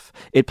enough.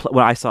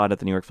 Well, I saw it at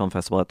the New York Film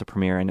Festival at the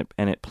premiere,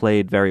 and it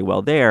played very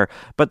well there.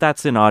 But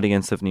that's an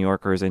audience of New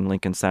Yorkers in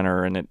Lincoln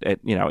Center, and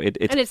it's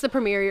and it's the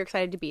premiere. You're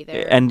excited to be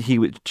there. And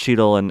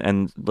Cheadle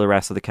and the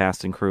rest of the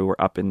cast and crew were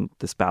up in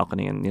this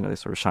balcony, and they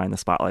sort of shine the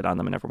spotlight on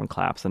them, and everyone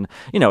claps. And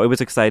it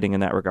was exciting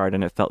in that regard,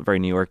 and it felt very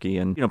New York-y,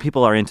 and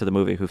people are into the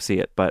movie who see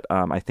it, but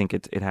I think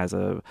it has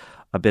a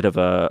bit of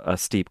a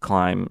steep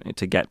climb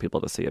to get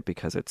people to see it,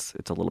 because it's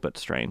a little bit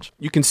strange.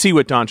 You can see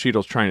what Don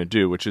Cheadle's trying to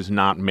do, which is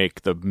not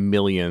make the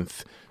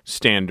millionth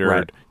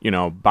standard,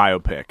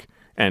 biopic.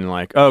 And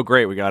like, oh,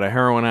 great, we got a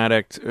heroin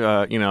addict,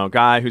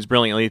 guy who's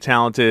brilliantly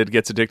talented,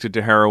 gets addicted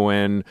to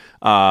heroin,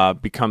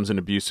 becomes an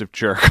abusive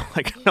jerk.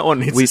 Like, no one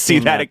needs to see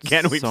that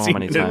again. We've so seen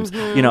many it times.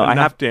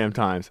 enough damn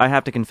times. I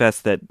have to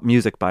confess that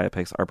music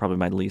biopics are probably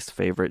my least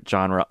favorite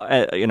genre.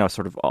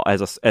 Sort of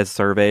as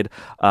surveyed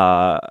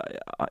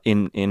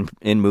in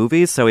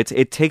movies. So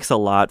it takes a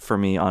lot for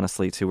me,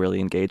 honestly, to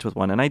really engage with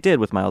one, and I did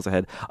with Miles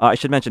Ahead. I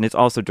should mention it's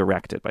also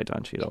directed by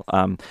Don Cheadle.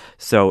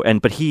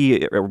 But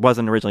he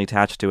wasn't originally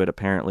attached to it.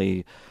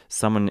 Apparently,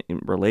 someone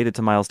related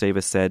to Miles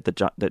Davis said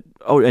that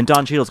and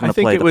Don Cheadle's going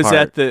to play the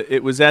part.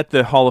 It was at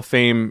the Hall of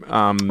Fame.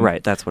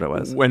 Right, that's what it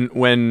was.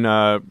 When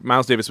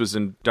Miles Davis was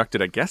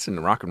inducted, I guess, in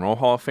the Rock and Roll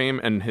Hall of Fame,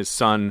 and his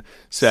son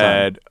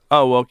said,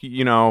 "Oh, well,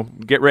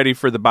 get ready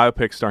for the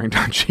biopic starring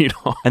Don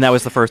Cheadle." And that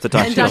was the first that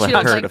Don Cheadle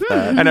had heard of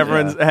that. And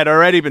everyone had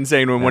already been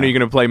saying, when are you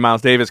going to play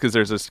Miles Davis? Because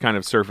there's this kind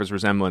of surface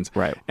resemblance.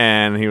 Right.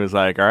 And he was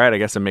like, all right, I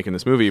guess I'm making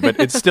this movie. But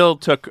it still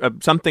took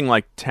something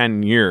like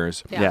 10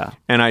 years. Yeah.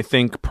 And I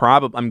think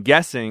I'm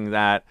guessing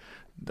that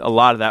a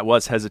lot of that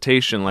was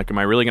hesitation. Like, am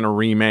I really going to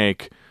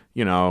remake,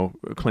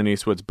 Clint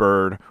Eastwood's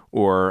Bird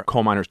or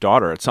Coal Miner's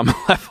Daughter at some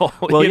level?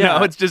 Well,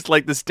 It's just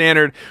like the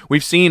standard.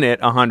 We've seen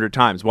it 100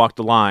 times. Walk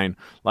the Line.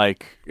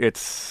 Like,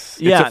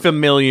 it's a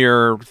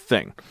familiar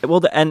thing.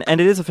 Well, and it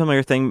is a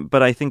familiar thing,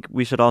 but I think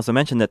we should also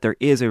mention that there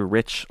is a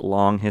rich,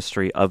 long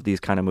history of these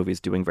kind of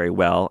movies doing very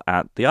well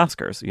at the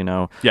Oscars.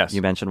 Yes.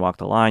 You mentioned Walk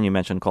the Line. You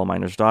mentioned Coal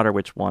Miner's Daughter,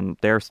 which won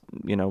their,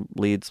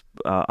 leads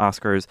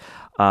Oscars.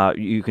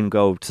 You can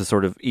go to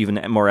sort of even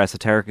more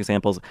esoteric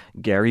examples.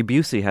 Gary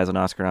Busey has an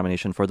Oscar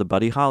nomination for the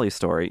Buddy Holly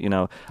story.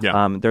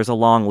 There's a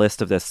long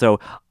list of this. So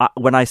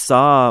when I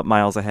saw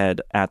Miles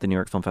Ahead at the New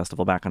York Film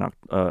Festival back in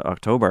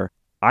October,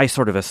 I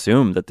sort of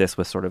assumed that this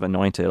was sort of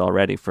anointed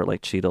already for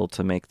like Cheadle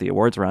to make the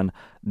awards run.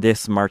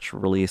 This March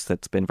release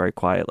that's been very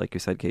quiet, like you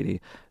said, Katie,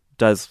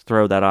 does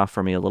throw that off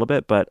for me a little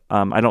bit, but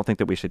I don't think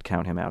that we should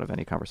count him out of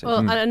any conversation.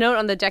 Well, on a note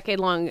on the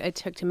decade-long it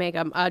took to make,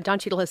 Don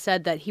Cheadle has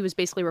said that he was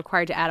basically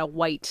required to add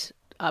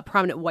a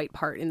prominent white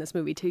part in this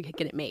movie to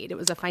get it made. It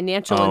was a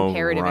financial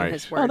imperative in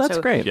his work. Oh, that's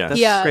great. Yes.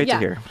 That's great to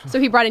hear. So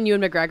he brought in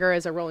Ewan McGregor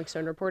as a Rolling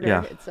Stone reporter.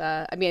 Yeah.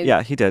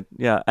 It's, he did.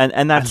 Yeah,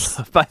 and that's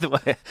by the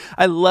way,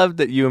 I love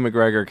that Ewan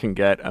McGregor can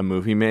get a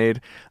movie made.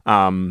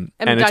 And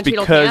it's Don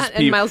Cheadle because can't,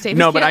 and Miles Davis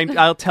no, but can't.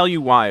 I'll tell you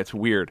why it's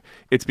weird.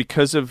 It's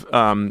because of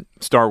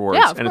Star Wars,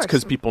 and it's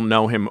because people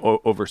know him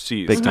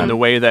overseas. Big time. And the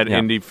way that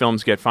indie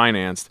films get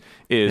financed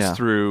is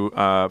through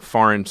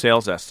foreign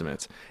sales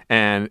estimates.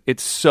 And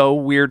it's so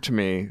weird to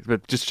me,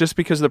 but just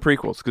because of the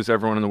prequels, because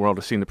everyone in the world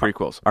has seen the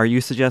prequels. Are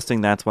you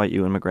suggesting that's why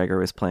Ewan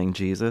McGregor is playing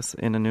Jesus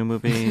in a new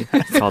movie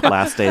called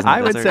Last Days in the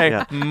I would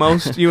Desert? say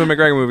most Ewan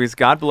McGregor movies,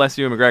 God bless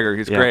Ewan McGregor,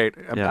 he's great.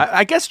 Yeah.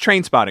 I guess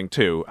Trainspotting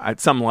too,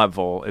 at some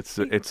level, it's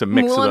a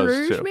mix Moulin of those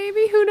Rouge, two.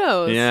 maybe? Who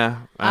knows?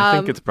 Yeah, I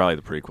think it's probably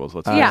the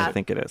prequels. I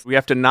think it is. We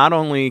have to not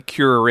only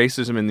cure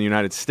racism in the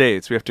United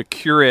States, we have to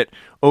cure it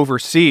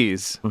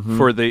overseas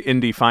for the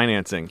indie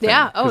financing thing.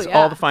 Yeah, because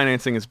all the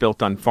financing is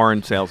built on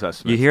foreign sales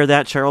estimates. You hear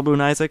that, Cheryl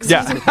Boone Isaacs?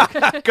 Yeah.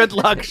 Good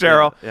luck,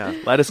 Cheryl. Yeah.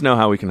 Let us know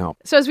how we can help.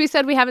 So as we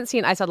said, we haven't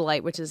seen I Saw the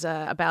Light, which is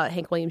about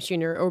Hank Williams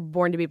Jr., or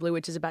Born to be Blue,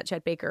 which is about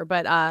Chet Baker.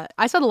 But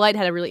I Saw the Light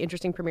had a really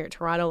interesting premiere at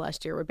Toronto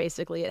last year, where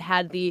basically it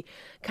had the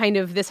kind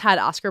of this had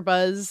Oscar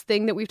buzz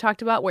thing that we've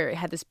talked about, where it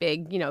had this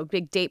big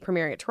date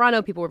premiering at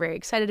Toronto. People were very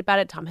excited about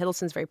it. Tom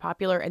Hiddleston's very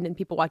popular. And then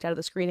people walked out of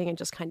the screening and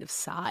just kind of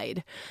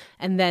sighed.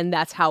 And then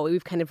that's how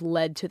we've kind of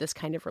led to this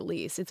kind of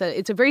release.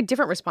 It's a very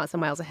different response than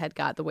Miles Ahead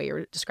got, the way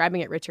you're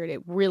describing it, Richard.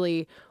 It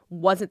really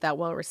wasn't that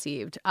well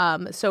received.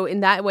 So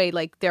in that way,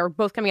 like, they're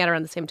both coming out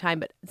around the same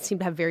time, but seem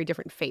to have very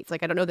different fates.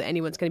 Like, I don't know that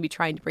anyone's going to be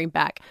trying to bring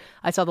back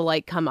I Saw the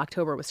Light come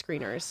October with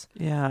screeners.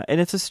 Yeah,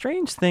 and it's a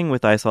strange thing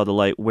with I Saw the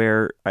Light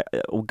where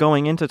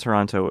going into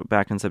Toronto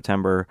back in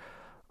September,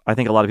 I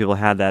think a lot of people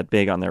had that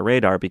big on their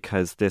radar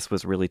because this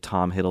was really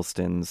Tom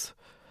Hiddleston's,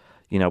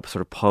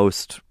 sort of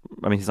post,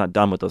 I mean, he's not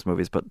done with those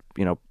movies, but,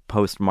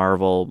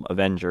 post-Marvel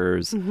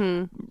Avengers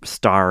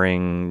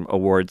starring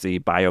awardsy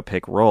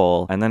biopic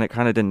role. And then it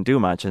kind of didn't do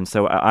much. And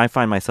so I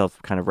find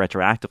myself kind of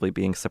retroactively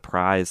being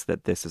surprised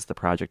that this is the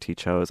project he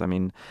chose. I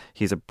mean,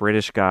 he's a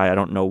British guy. I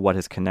don't know what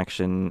his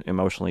connection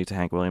emotionally to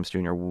Hank Williams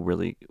Jr.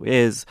 really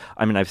is.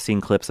 I mean, I've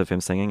seen clips of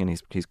him singing, and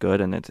he's good,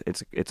 and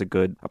it's a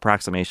good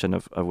approximation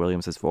of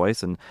Williams's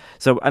voice. And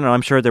so, I don't know,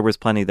 I'm sure there was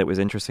plenty that was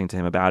interesting to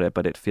him about it,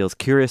 but it feels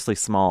curiously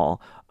small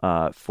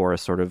for a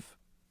sort of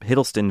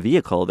Hiddleston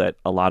vehicle that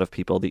a lot of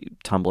people, the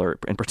Tumblr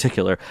in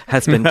particular,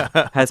 has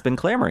been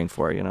clamoring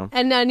for,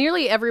 And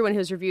nearly everyone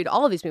who's reviewed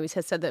all of these movies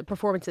has said that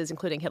performances,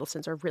 including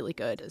Hiddleston's, are really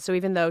good. So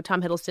even though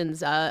Tom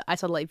Hiddleston's I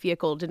Saw the Light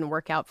vehicle didn't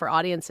work out for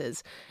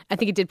audiences, I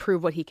think it did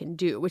prove what he can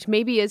do, which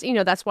maybe is,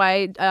 that's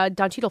why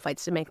Don Cheadle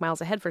fights to make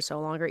Miles Ahead for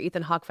so long, or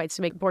Ethan Hawke fights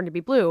to make Born to be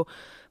Blue.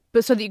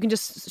 But so that you can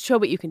just show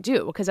what you can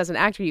do, because as an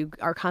actor, you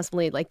are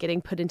constantly like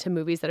getting put into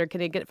movies that are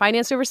going to get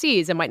financed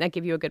overseas and might not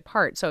give you a good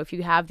part. So if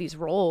you have these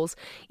roles,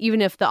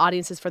 even if the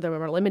audiences for them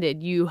are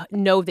limited, you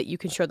know that you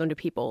can show them to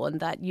people and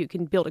that you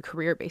can build a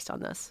career based on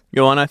this.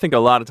 And I think a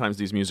lot of times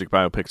these music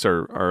biopics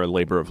are a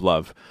labor of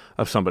love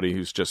of somebody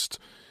who's just,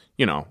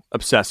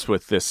 obsessed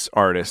with this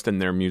artist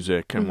and their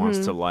music and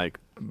wants to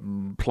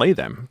play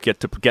them, get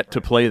to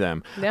play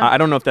them. Yeah. I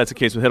don't know if that's the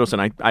case with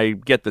Hiddleston. I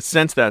get the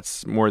sense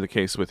that's more the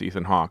case with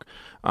Ethan Hawke,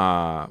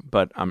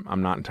 but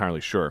I'm not entirely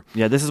sure.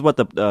 Yeah, this is what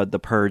the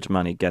Purge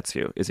money gets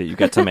you. Is that you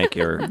get to make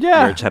your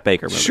your Chet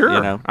Baker movie?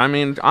 Sure. I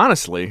mean,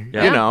 honhonestly,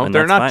 And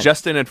they're not fine.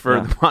 just in it for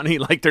the money.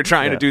 Like, they're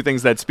trying to do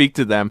things that speak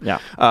to them.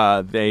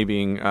 Yeah. They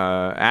being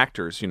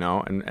actors,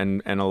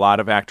 and a lot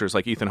of actors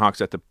like Ethan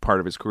Hawke's at the part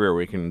of his career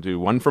where he can do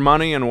one for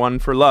money and one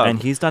for love.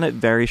 And he's done it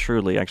very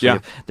shrewdly.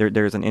 Actually,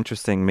 there's an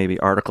interesting maybe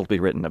article to be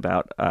written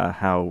about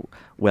how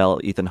well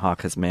Ethan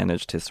Hawke has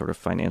managed his sort of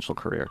financial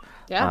career.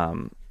 Yeah.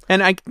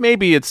 And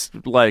maybe it's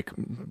like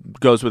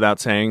goes without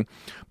saying,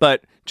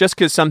 but just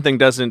because something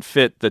doesn't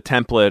fit the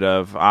template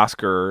of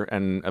Oscar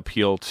and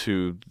appeal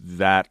to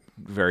that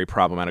very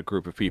problematic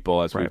group of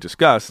people, as we've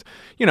discussed,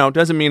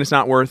 doesn't mean it's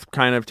not worth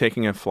kind of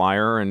taking a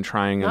flyer and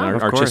trying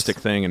an artistic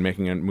thing and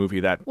making a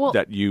movie that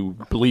you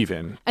believe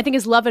in. I think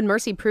as Love and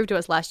Mercy proved to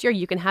us last year,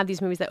 you can have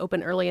these movies that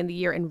open early in the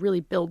year and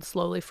really build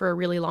slowly for a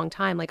really long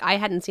time. Like, I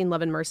hadn't seen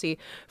Love and Mercy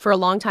for a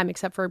long time,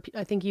 except for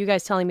I think you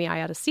guys telling me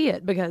I ought to see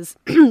it because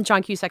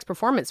John Cusack's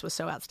performance was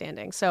so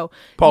outstanding. So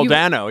Paul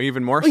Dano,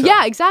 even more so.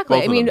 Yeah,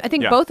 exactly. I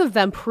think both of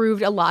them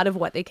proved a lot of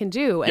what they can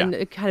do, and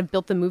it kind of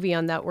built the movie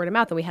on that word of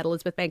mouth. And we had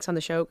Elizabeth Banks on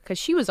the show because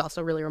she was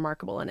also really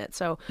remarkable in it.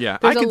 So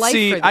there's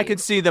I could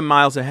see the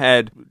Miles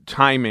Ahead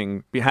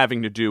timing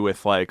having to do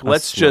with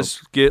let's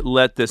just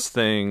let this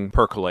thing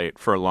percolate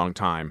for a long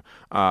time.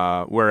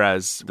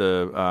 Whereas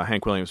the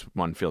Hank Williams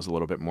one feels a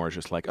little bit more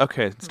just like,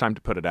 okay, it's time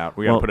to put it out.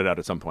 We got to put it out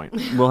at some point.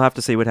 We'll have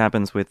to see what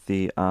happens with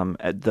the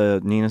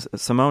Nina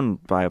Simone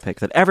biopic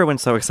that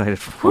everyone's so excited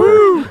for.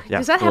 Woo! Yeah,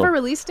 does that have a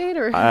release date?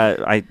 Or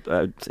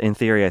in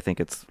theory, I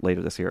think it's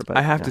later this year. But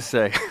I have to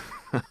say,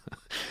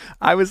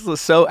 I was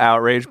so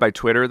outraged by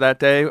Twitter that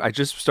day. I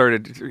just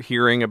started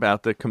hearing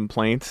about the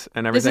complaints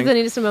and everything. This is the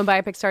Nina Simone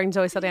biopic starring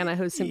Zoe Saldana,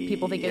 who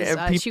people think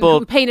is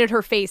who painted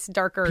her face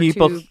darker.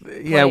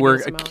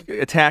 We're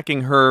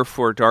attacking her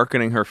for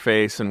darkening her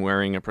face and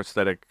wearing a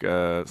prosthetic,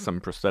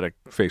 some prosthetic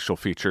facial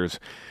features.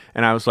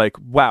 And I was like,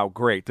 wow,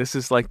 great. This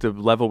is like the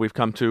level we've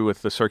come to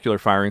with the Circular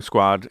Firing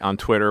Squad on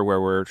Twitter,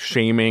 where we're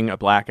shaming a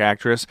black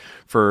actress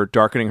for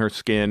darkening her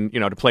skin,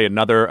 to play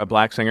a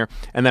black singer.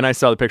 And then I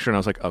saw the picture and I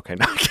was like, okay,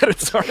 now I get it.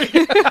 Sorry.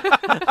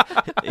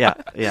 Yeah.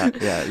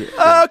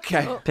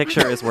 Okay.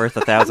 Picture is worth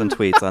 1,000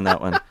 tweets on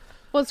that one.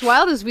 Well, it's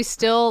wild as we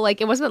still,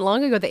 it wasn't that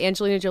long ago that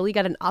Angelina Jolie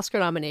got an Oscar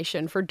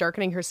nomination for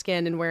darkening her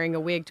skin and wearing a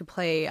wig to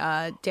play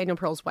Daniel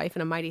Pearl's wife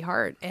in A Mighty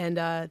Heart.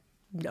 And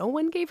no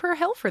one gave her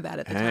hell for that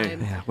at the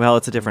time. Yeah. Well,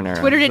 it's a different era.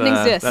 Twitter didn't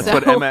exist.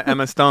 That's what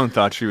Emma Stone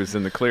thought she was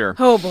in the clear.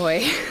 Oh,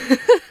 boy.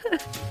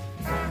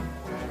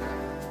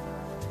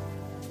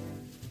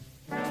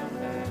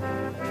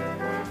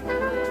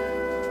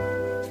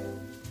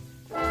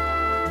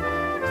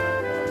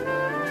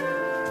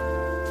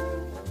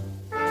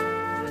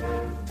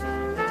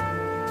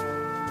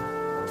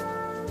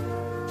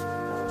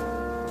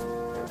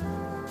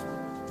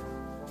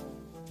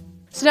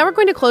 So now we're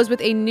going to close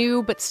with a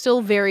new but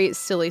still very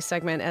silly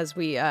segment as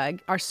we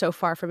are so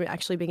far from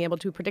actually being able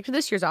to predict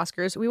this year's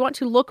Oscars. We want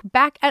to look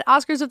back at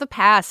Oscars of the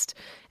past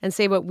and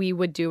say what we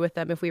would do with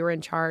them if we were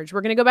in charge. We're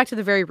going to go back to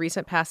the very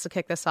recent past to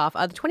kick this off.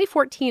 The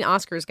 2014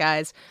 Oscars,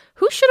 guys.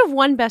 Who should have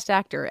won Best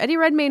Actor? Eddie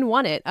Redmayne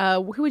won it.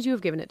 Who would you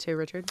have given it to,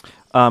 Richard?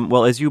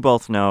 Well, as you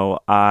both know,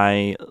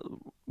 I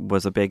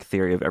was a big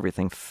Theory of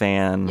Everything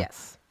fan.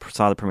 Yes.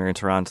 Saw the premiere in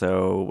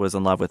Toronto, was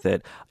in love with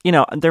it. You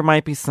know, there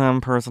might be some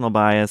personal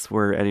bias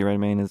where Eddie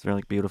Redmayne is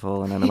really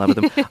beautiful and I'm in love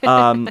with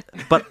him.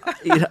 But,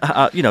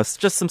 you know,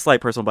 just some slight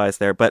personal bias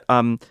there. But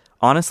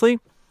honestly,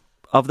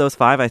 of those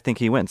 5, I think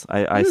he wins.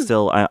 I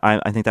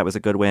think that was a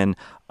good win.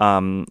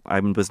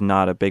 I was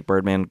not a big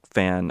Birdman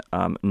fan,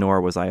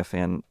 nor was I a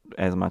fan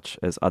as much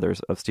as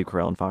others of Steve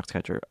Carell and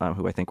Foxcatcher,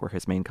 who I think were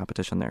his main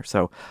competition there.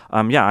 So,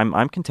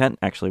 I'm content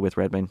actually with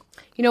Redmayne.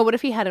 You know, what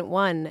if he hadn't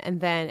won,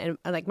 and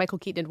like Michael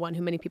Keaton had won,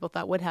 who many people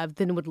thought would have?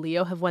 Then would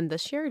Leo have won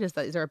this year? Is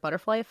there a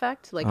butterfly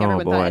effect? Like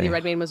everyone thought Eddie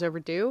Redmayne was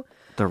overdue.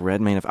 The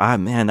Redmayne of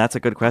man, that's a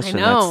good question.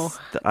 I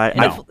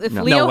know. If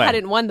Leo No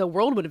hadn't won, the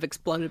world would have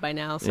exploded by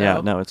now. So.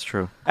 Yeah, no, it's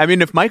true. I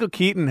mean, if Michael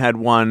Keaton had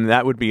won,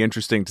 that would be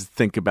interesting to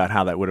think about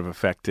how that would have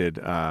affected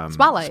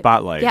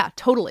Spotlight. Yeah,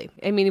 totally.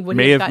 I mean,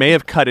 may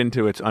have cut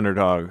into its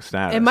underdog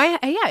status.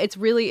 It's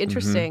really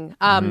interesting.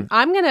 I'm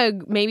gonna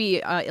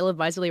maybe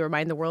ill-advisedly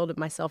remind the world of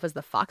myself as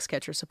the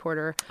Foxcatcher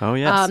supporter. Oh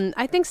yes.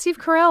 I think Steve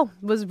Carell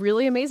was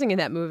really amazing in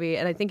that movie,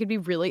 and I think it'd be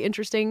really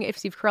interesting if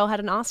Steve Carell had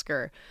an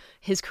Oscar.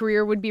 His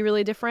career would be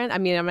really different. I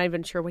mean, I'm not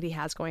even sure what he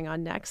has going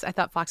on next. I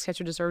thought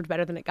Foxcatcher deserved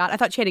better than it got. I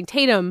thought Channing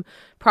Tatum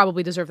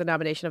probably deserved the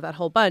nomination of that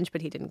whole bunch,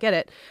 but he didn't get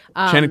it.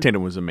 Channing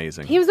Tatum was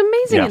amazing. He was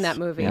amazing in that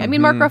movie. Yeah. I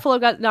mean, Mark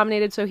Ruffalo got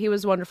nominated, so he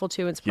was wonderful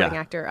too in supporting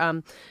actor.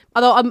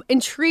 Although I'm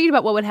intrigued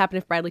about what would happen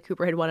if Bradley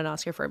Cooper had won an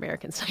Oscar for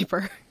American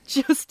Sniper,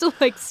 just to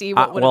see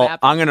what would have happened.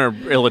 I'm going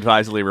to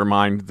ill-advisedly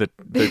remind the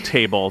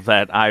table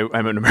that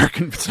I'm an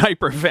American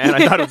Sniper fan.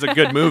 I thought it was a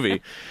good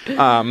movie.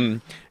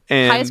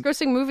 And highest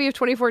grossing movie of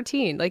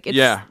 2014. Like, it's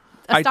astonishing.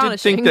 I did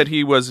think that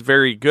he was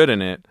very good in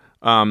it.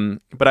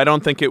 But I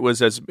don't think it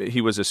was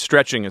he was as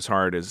stretching as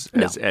hard as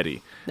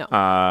Eddie. No.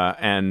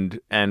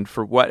 And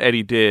for what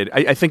Eddie did,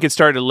 I think it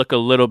started to look a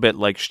little bit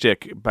like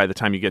shtick by the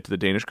time you get to the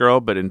Danish Girl.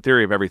 But in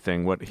Theory of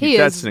Everything,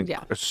 that's an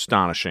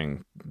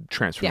astonishing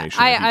transformation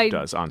that he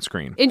does on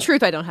screen. In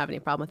truth, I don't have any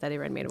problem with Eddie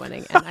Redmayne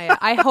winning, and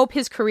I hope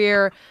his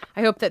career.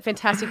 I hope that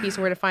Fantastic Beasts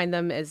and Where to Find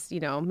Them is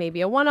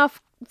maybe a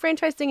one-off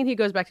franchise thing, and he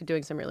goes back to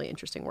doing some really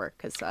interesting work.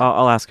 Because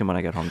I'll ask him when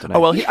I get home tonight. Oh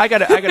well, I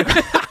got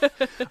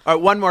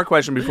one more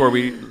question before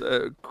we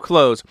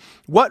close.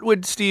 What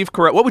would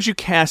you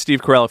cast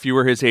Steve Carell if you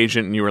were his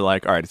agent and you were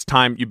like, all right, it's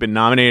time. You've been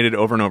nominated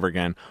over and over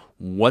again.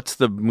 What's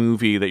the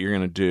movie that you're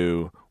going to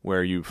do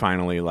where you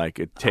finally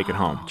take it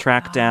home?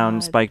 Track down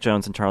Spike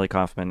Jonze and Charlie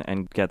Kaufman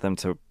and get them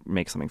to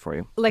make something for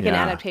you. Like an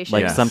adaptation?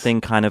 Like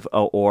something kind of,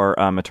 or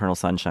Eternal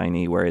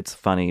Sunshiny, where it's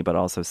funny but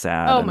also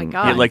sad. Oh my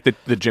God. Yeah, like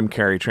the Jim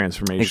Carrey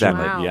transformation.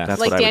 Exactly. Wow. Yeah,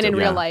 that's like Dan in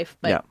real life,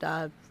 but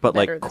but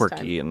like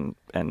quirky and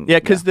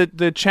because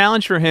the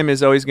challenge for him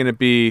is always going to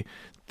be,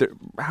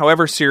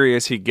 however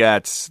serious he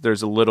gets,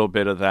 there's a little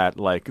bit of that,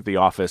 like The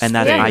Office, and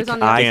that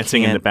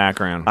dancing in the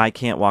background. I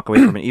can't walk away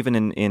from it.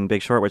 Even in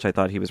Big Short, which I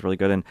thought he was really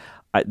good in,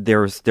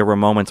 there were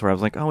moments where I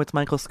was like, oh, it's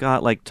Michael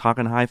Scott, like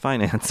talking high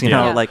finance, you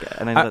know, like,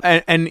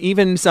 and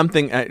even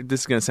something.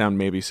 This is going to sound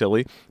maybe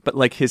silly, but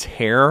like his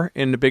hair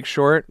in The Big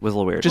Short was a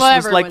little weird. Just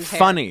was like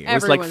funny. It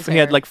was like he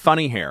had like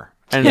funny hair.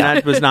 And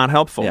that was not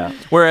helpful. Yeah.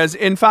 Whereas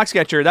in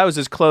Foxcatcher, that was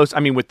as close. I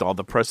mean, with all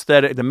the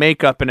prosthetic, the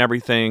makeup and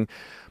everything.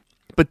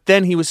 But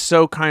then he was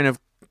so kind of,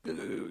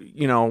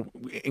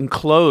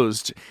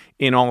 enclosed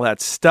in all that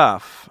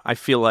stuff. I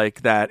feel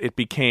like that it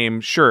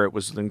became, it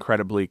was an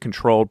incredibly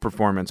controlled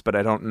performance, but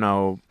I don't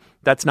know.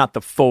 That's not the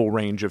full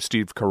range of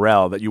Steve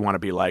Carell that you want to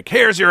be like,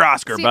 here's your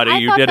Oscar, buddy, you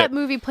did it. I thought that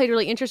movie played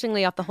really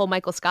interestingly off the whole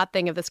Michael Scott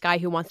thing of this guy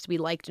who wants to be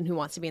liked and who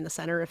wants to be in the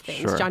center of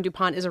things. Sure. John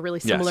DuPont is a really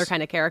similar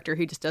kind of character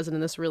who just does it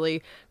in this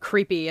really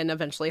creepy and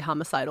eventually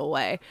homicidal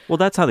way. Well,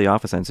 that's how The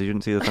Office ends. You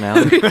didn't see the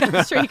finale?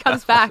 That's true. He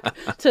comes back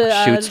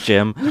to... shoots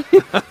Jim.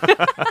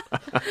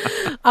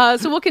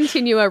 So we'll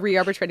continue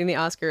re-arbitrating the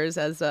Oscars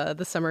as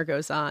the summer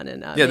goes on.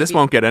 And this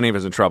won't get any of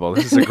us in trouble.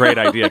 This is a great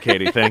idea,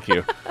 Katie. Thank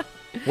you.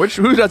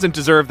 Who doesn't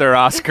deserve their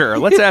Oscar?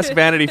 Let's ask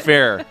Vanity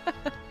Fair.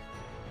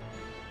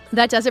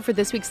 That does it for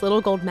this week's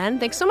Little Gold Men.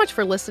 Thanks so much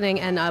for listening,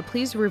 and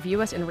please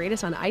review us and rate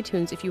us on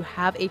iTunes if you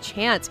have a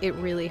chance. It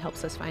really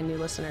helps us find new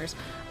listeners.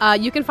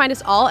 You can find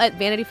us all at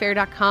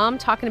vanityfair.com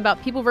talking about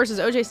People versus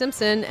O.J.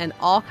 Simpson and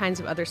all kinds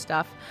of other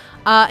stuff.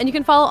 And you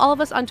can follow all of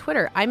us on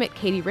Twitter. I'm at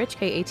Katie Rich,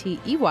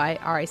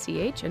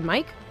 KateyRich, and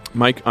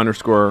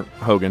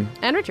Mike_Hogan.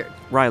 And Richard.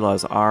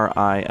 Rylaws,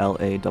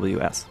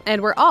 RILAWS.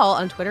 And we're all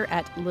on Twitter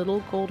at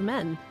Little Gold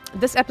Men.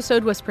 This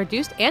episode was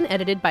produced and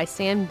edited by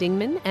Sam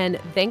Dingman, and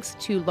thanks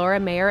to Laura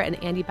Mayer and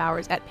Andy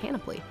Bowers at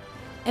Panoply.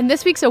 And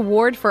this week's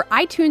award for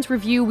iTunes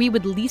review we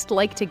would least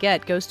like to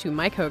get goes to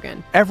Mike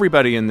Hogan.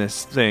 Everybody in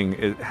this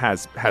thing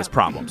has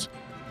problems.